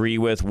fully agree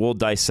with. We'll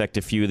dissect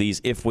a few of these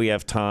if we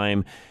have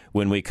time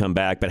when we come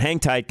back. But hang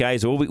tight,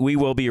 guys. We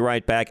will be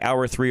right back.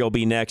 Hour 3 will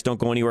be next. Don't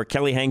go anywhere.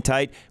 Kelly, hang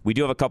tight. We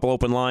do have a couple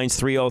open lines,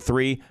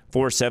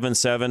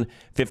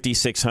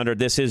 303-477-5600.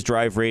 This is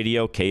Drive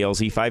Radio,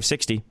 KLZ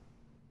 560.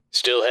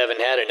 Still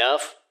haven't had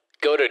enough?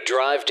 Go to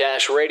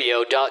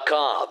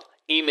drive-radio.com.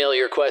 Email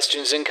your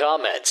questions and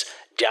comments.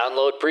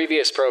 Download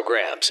previous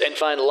programs and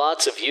find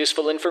lots of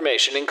useful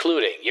information,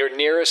 including your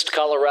nearest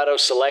Colorado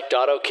Select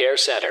Auto Care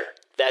Center.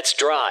 That's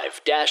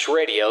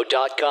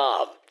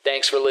drive-radio.com.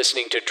 Thanks for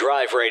listening to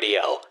Drive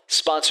Radio,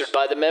 sponsored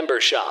by the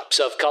member shops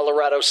of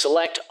Colorado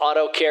Select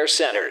Auto Care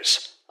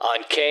Centers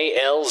on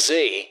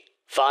KLZ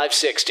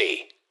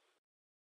 560.